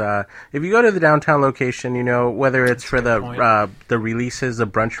because if you go to the downtown location, you know, whether it's for the releases, the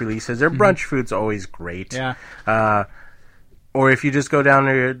brunch releases, their brunch food's always great. Yeah. Or if you just go down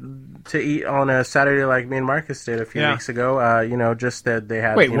there to eat on a Saturday like me and Marcus did a few Yeah. weeks ago, you know, just that they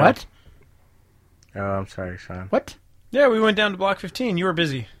had... Wait, you know- what? Oh, I'm sorry, Sean. What? Yeah, we went down to Block 15. You were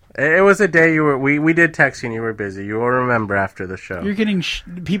busy. It was a day you were... We did text you and you were busy. You will remember after the show. You're getting...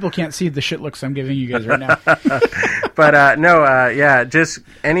 people can't see the shit looks I'm giving you guys right now. But yeah, just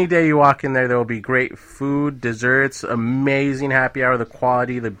any day you walk in there will be great food, desserts, amazing happy hour, the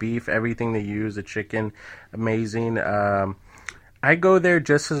quality, the beef, everything they use, the chicken, amazing. I go there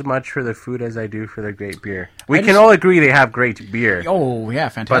just as much for the food as I do for the great beer. We can all agree they have great beer, Oh, yeah,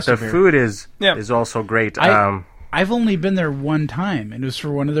 but fantastic the beer. food is Yeah. also great. I've only been there one time, and it was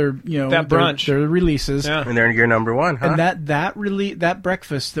for one of their, That brunch. their releases. Yeah. And they're your number one, huh? And that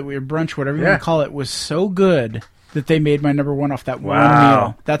breakfast that we were brunch, whatever you Yeah. want to call it, was so good that they made my number 1 off that one Wow,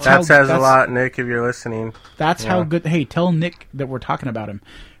 meal. That says a lot, Nick. If you're listening, That's how good. Hey, tell Nick that we're talking about him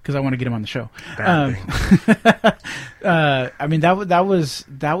because I want to get him on the show. Bad thing. I mean that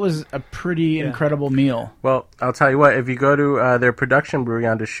was a pretty incredible meal. Well, I'll tell you what. If you go to their production brewery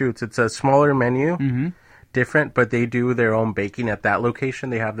on Deschutes, it's a smaller menu, different, but they do their own baking at that location.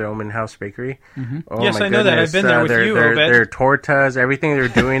 They have their own in-house bakery. Oh, Yes, my I know that. goodness. I've been there with you, Obed. Their tortas, everything they're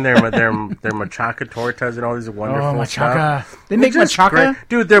doing, their machaca tortas and all these wonderful Oh, machaca! stuff. They make Just machaca. great.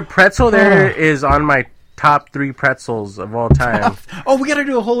 Dude, their pretzel there Oh. is on my top 3 pretzels of all time. Oh, we got to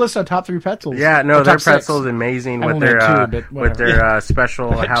do a whole list of top 3 pretzels. Yeah, Or no, top their 6. pretzel's amazing I with only their had 2, but with their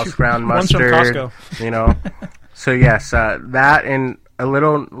special house ground One's from mustard. Costco. You know, so yes, that and a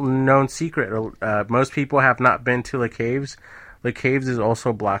little known secret. Most people have not been to Le Caves. Le Caves is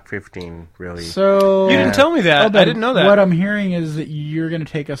also Block 15. Really, So You didn't tell me that. Obed, I didn't know that. What I'm hearing is that you're going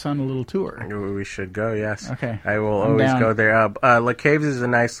to take us on a little tour. we should go. Yes, Okay. I will I'm always down. go there. Le Caves is a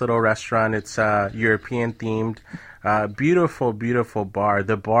nice little restaurant. It's European themed. Beautiful, beautiful bar.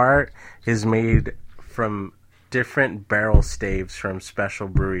 The bar is made from different barrel staves from special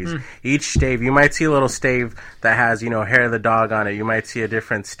breweries. Each stave, you might see a little stave that has, hair of the dog on it. You might see a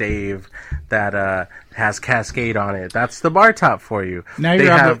different stave that has Cascade on it. That's the bar top for you. Now they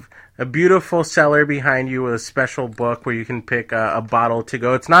you're have a beautiful cellar behind you with a special book where you can pick a bottle to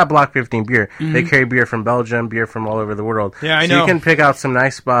go. It's not Block 15 beer. They carry beer from Belgium, beer from all over the world. Yeah, I so know. you can pick out some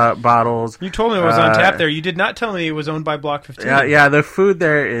nice bottles. You told me it was on tap there. You did not tell me it was owned by Block 15. Yeah, the food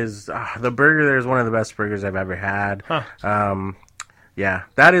there is the burger there is one of the best burgers I've ever had. Huh. Yeah,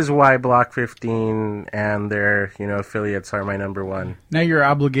 that is why Block 15 and their affiliates are my number one. Now you're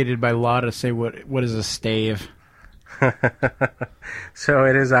obligated by law to say what is a stave. So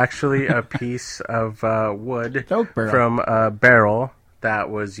it is actually a piece of wood Oak barrel. from a barrel that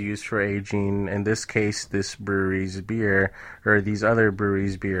was used for aging, in this case, this brewery's beer, or these other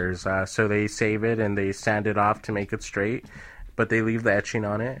breweries' beers. So they save it and they sand it off to make it straight, but they leave the etching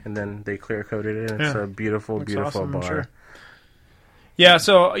on it, and then they clear coated it, and it's Yeah. a beautiful, Looks beautiful awesome, I'm bar. sure. Yeah,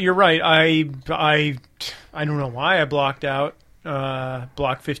 so you're right. I don't know why I blocked out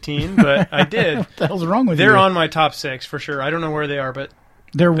Block 15, but I did. What the hell's wrong with you? They're on my top 6 for sure. I don't know where they are, but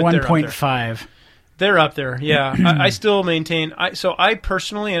They're but they're up 1.5. they're up there. Yeah, I still maintain. I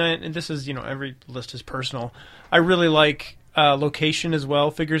personally, and this is every list is personal. I really like location as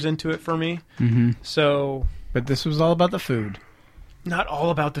well figures into it for me. Mm-hmm. So, But this was all about the food. not all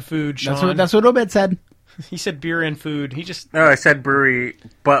about the food, Sean. That's what Obed said. He said beer and food. He just No, I said brewery,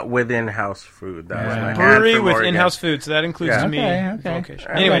 but with in-house food. That was my brewery ad from with Oregon. in-house food, so that includes Yeah. to me. Okay. Location.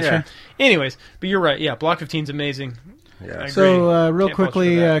 I Anyways, gotcha. anyways, but you're right. Yeah, Block 15's amazing. Yeah. I agree. So, real Can't vouch for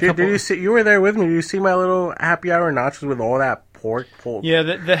quickly, that. Did you see? You were there with me. Did you see my little happy hour nachos with all that pork pulled? Yeah,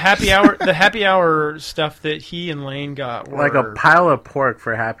 the happy hour, the happy hour stuff that he and Lane got were Like a pile of pork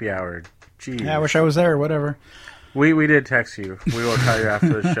for happy hour. Jeez. Yeah, I wish I was there. Whatever. We did text you. We will tell you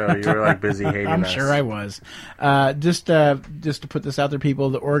after the show. You were like busy hating I'm us. sure I was. Just to put this out there, people,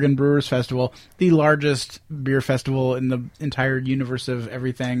 the Oregon Brewers Festival, the largest beer festival in the entire universe of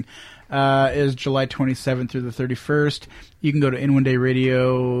everything, is July 27th through the 31st. You can go to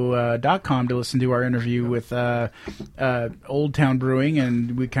inonedayradio.com to listen to our interview with Old Town Brewing,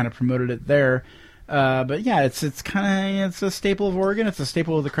 and we kind of promoted it there. But yeah, it's a staple of Oregon. It's a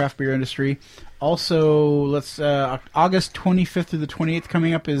staple of the craft beer industry. Also, August 25th through the 28th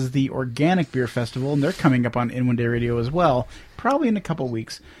coming up is the Organic Beer Festival, and they're coming up on In One Day Radio as well, probably in a couple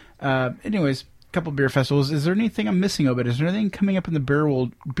weeks. Anyways, a couple beer festivals. Is there anything I'm missing, Obed? Is there anything coming up in the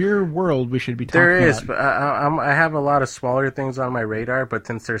beer world we should be talking about? There is, but I have a lot of smaller things on my radar, but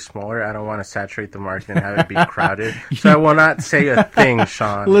since they're smaller, I don't want to saturate the market and have it be crowded. So I will not say a thing,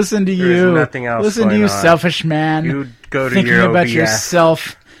 Sean. Listen to There's you. nothing else Listen to going you, on. selfish man. You go to thinking your about OBS.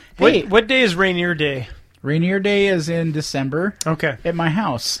 yourself. Hey, What day is Rainier Day? Rainier Day is in December. Okay. At my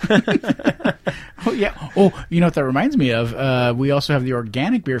house. Oh, yeah. Oh, you know what that reminds me of? We also have the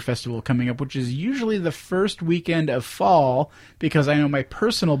Organic Beer Festival coming up, which is usually the first weekend of fall, because I know my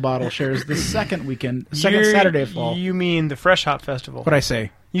personal bottle share is the second Saturday of fall. You mean the Fresh Hop Festival? What'd I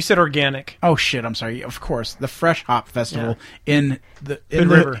say? You said organic. Oh shit! I'm sorry. Of course, the Fresh Hop Festival in the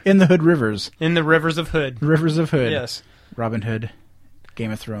River. in the Hood Rivers, In the rivers of Hood. Rivers of Hood. Yes. Robin Hood, Game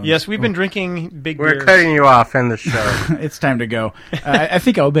of Thrones. Yes, we've been drinking big We're beers. cutting you off in the show. It's time to go. I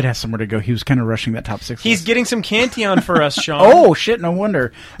think Obed has somewhere to go. He was kind of rushing that top six. He's list. getting some Cantillon for us, Sean. Oh shit! No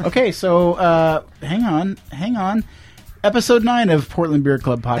wonder. Okay, so hang on. Episode 9 of Portland Beer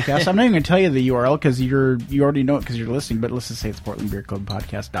Club Podcast. I'm not even going to tell you the URL because you already know it because you're listening, but let's just say it's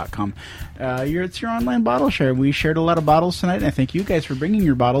portlandbeerclubpodcast.com. It's your online bottle share. We shared a lot of bottles tonight, and I thank you guys for bringing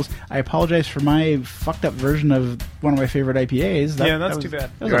your bottles. I apologize for my fucked up version of one of my favorite IPAs. That's too bad.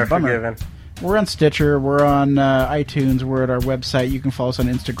 That was You a are bummer. forgiven. We're on Stitcher. We're on iTunes. We're at our website. You can follow us on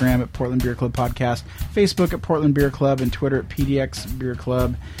Instagram at Portland Beer Club Podcast, Facebook at Portland Beer Club, and Twitter at PDX Beer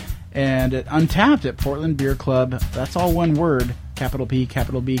Club. And at Untapped at Portland Beer Club. That's all one word. Capital P,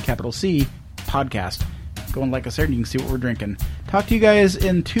 capital B, capital C. Podcast. Go and like us there and you can see what we're drinking. Talk to you guys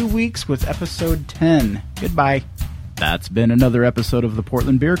in 2 weeks with episode 10. Goodbye. That's been another episode of the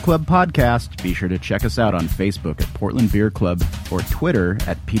Portland Beer Club Podcast. Be sure to check us out on Facebook at Portland Beer Club or Twitter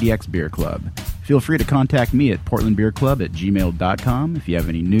at PDX Beer Club. Feel free to contact me at portlandbeerclub@gmail.com if you have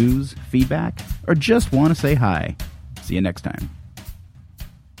any news, feedback, or just want to say hi. See you next time.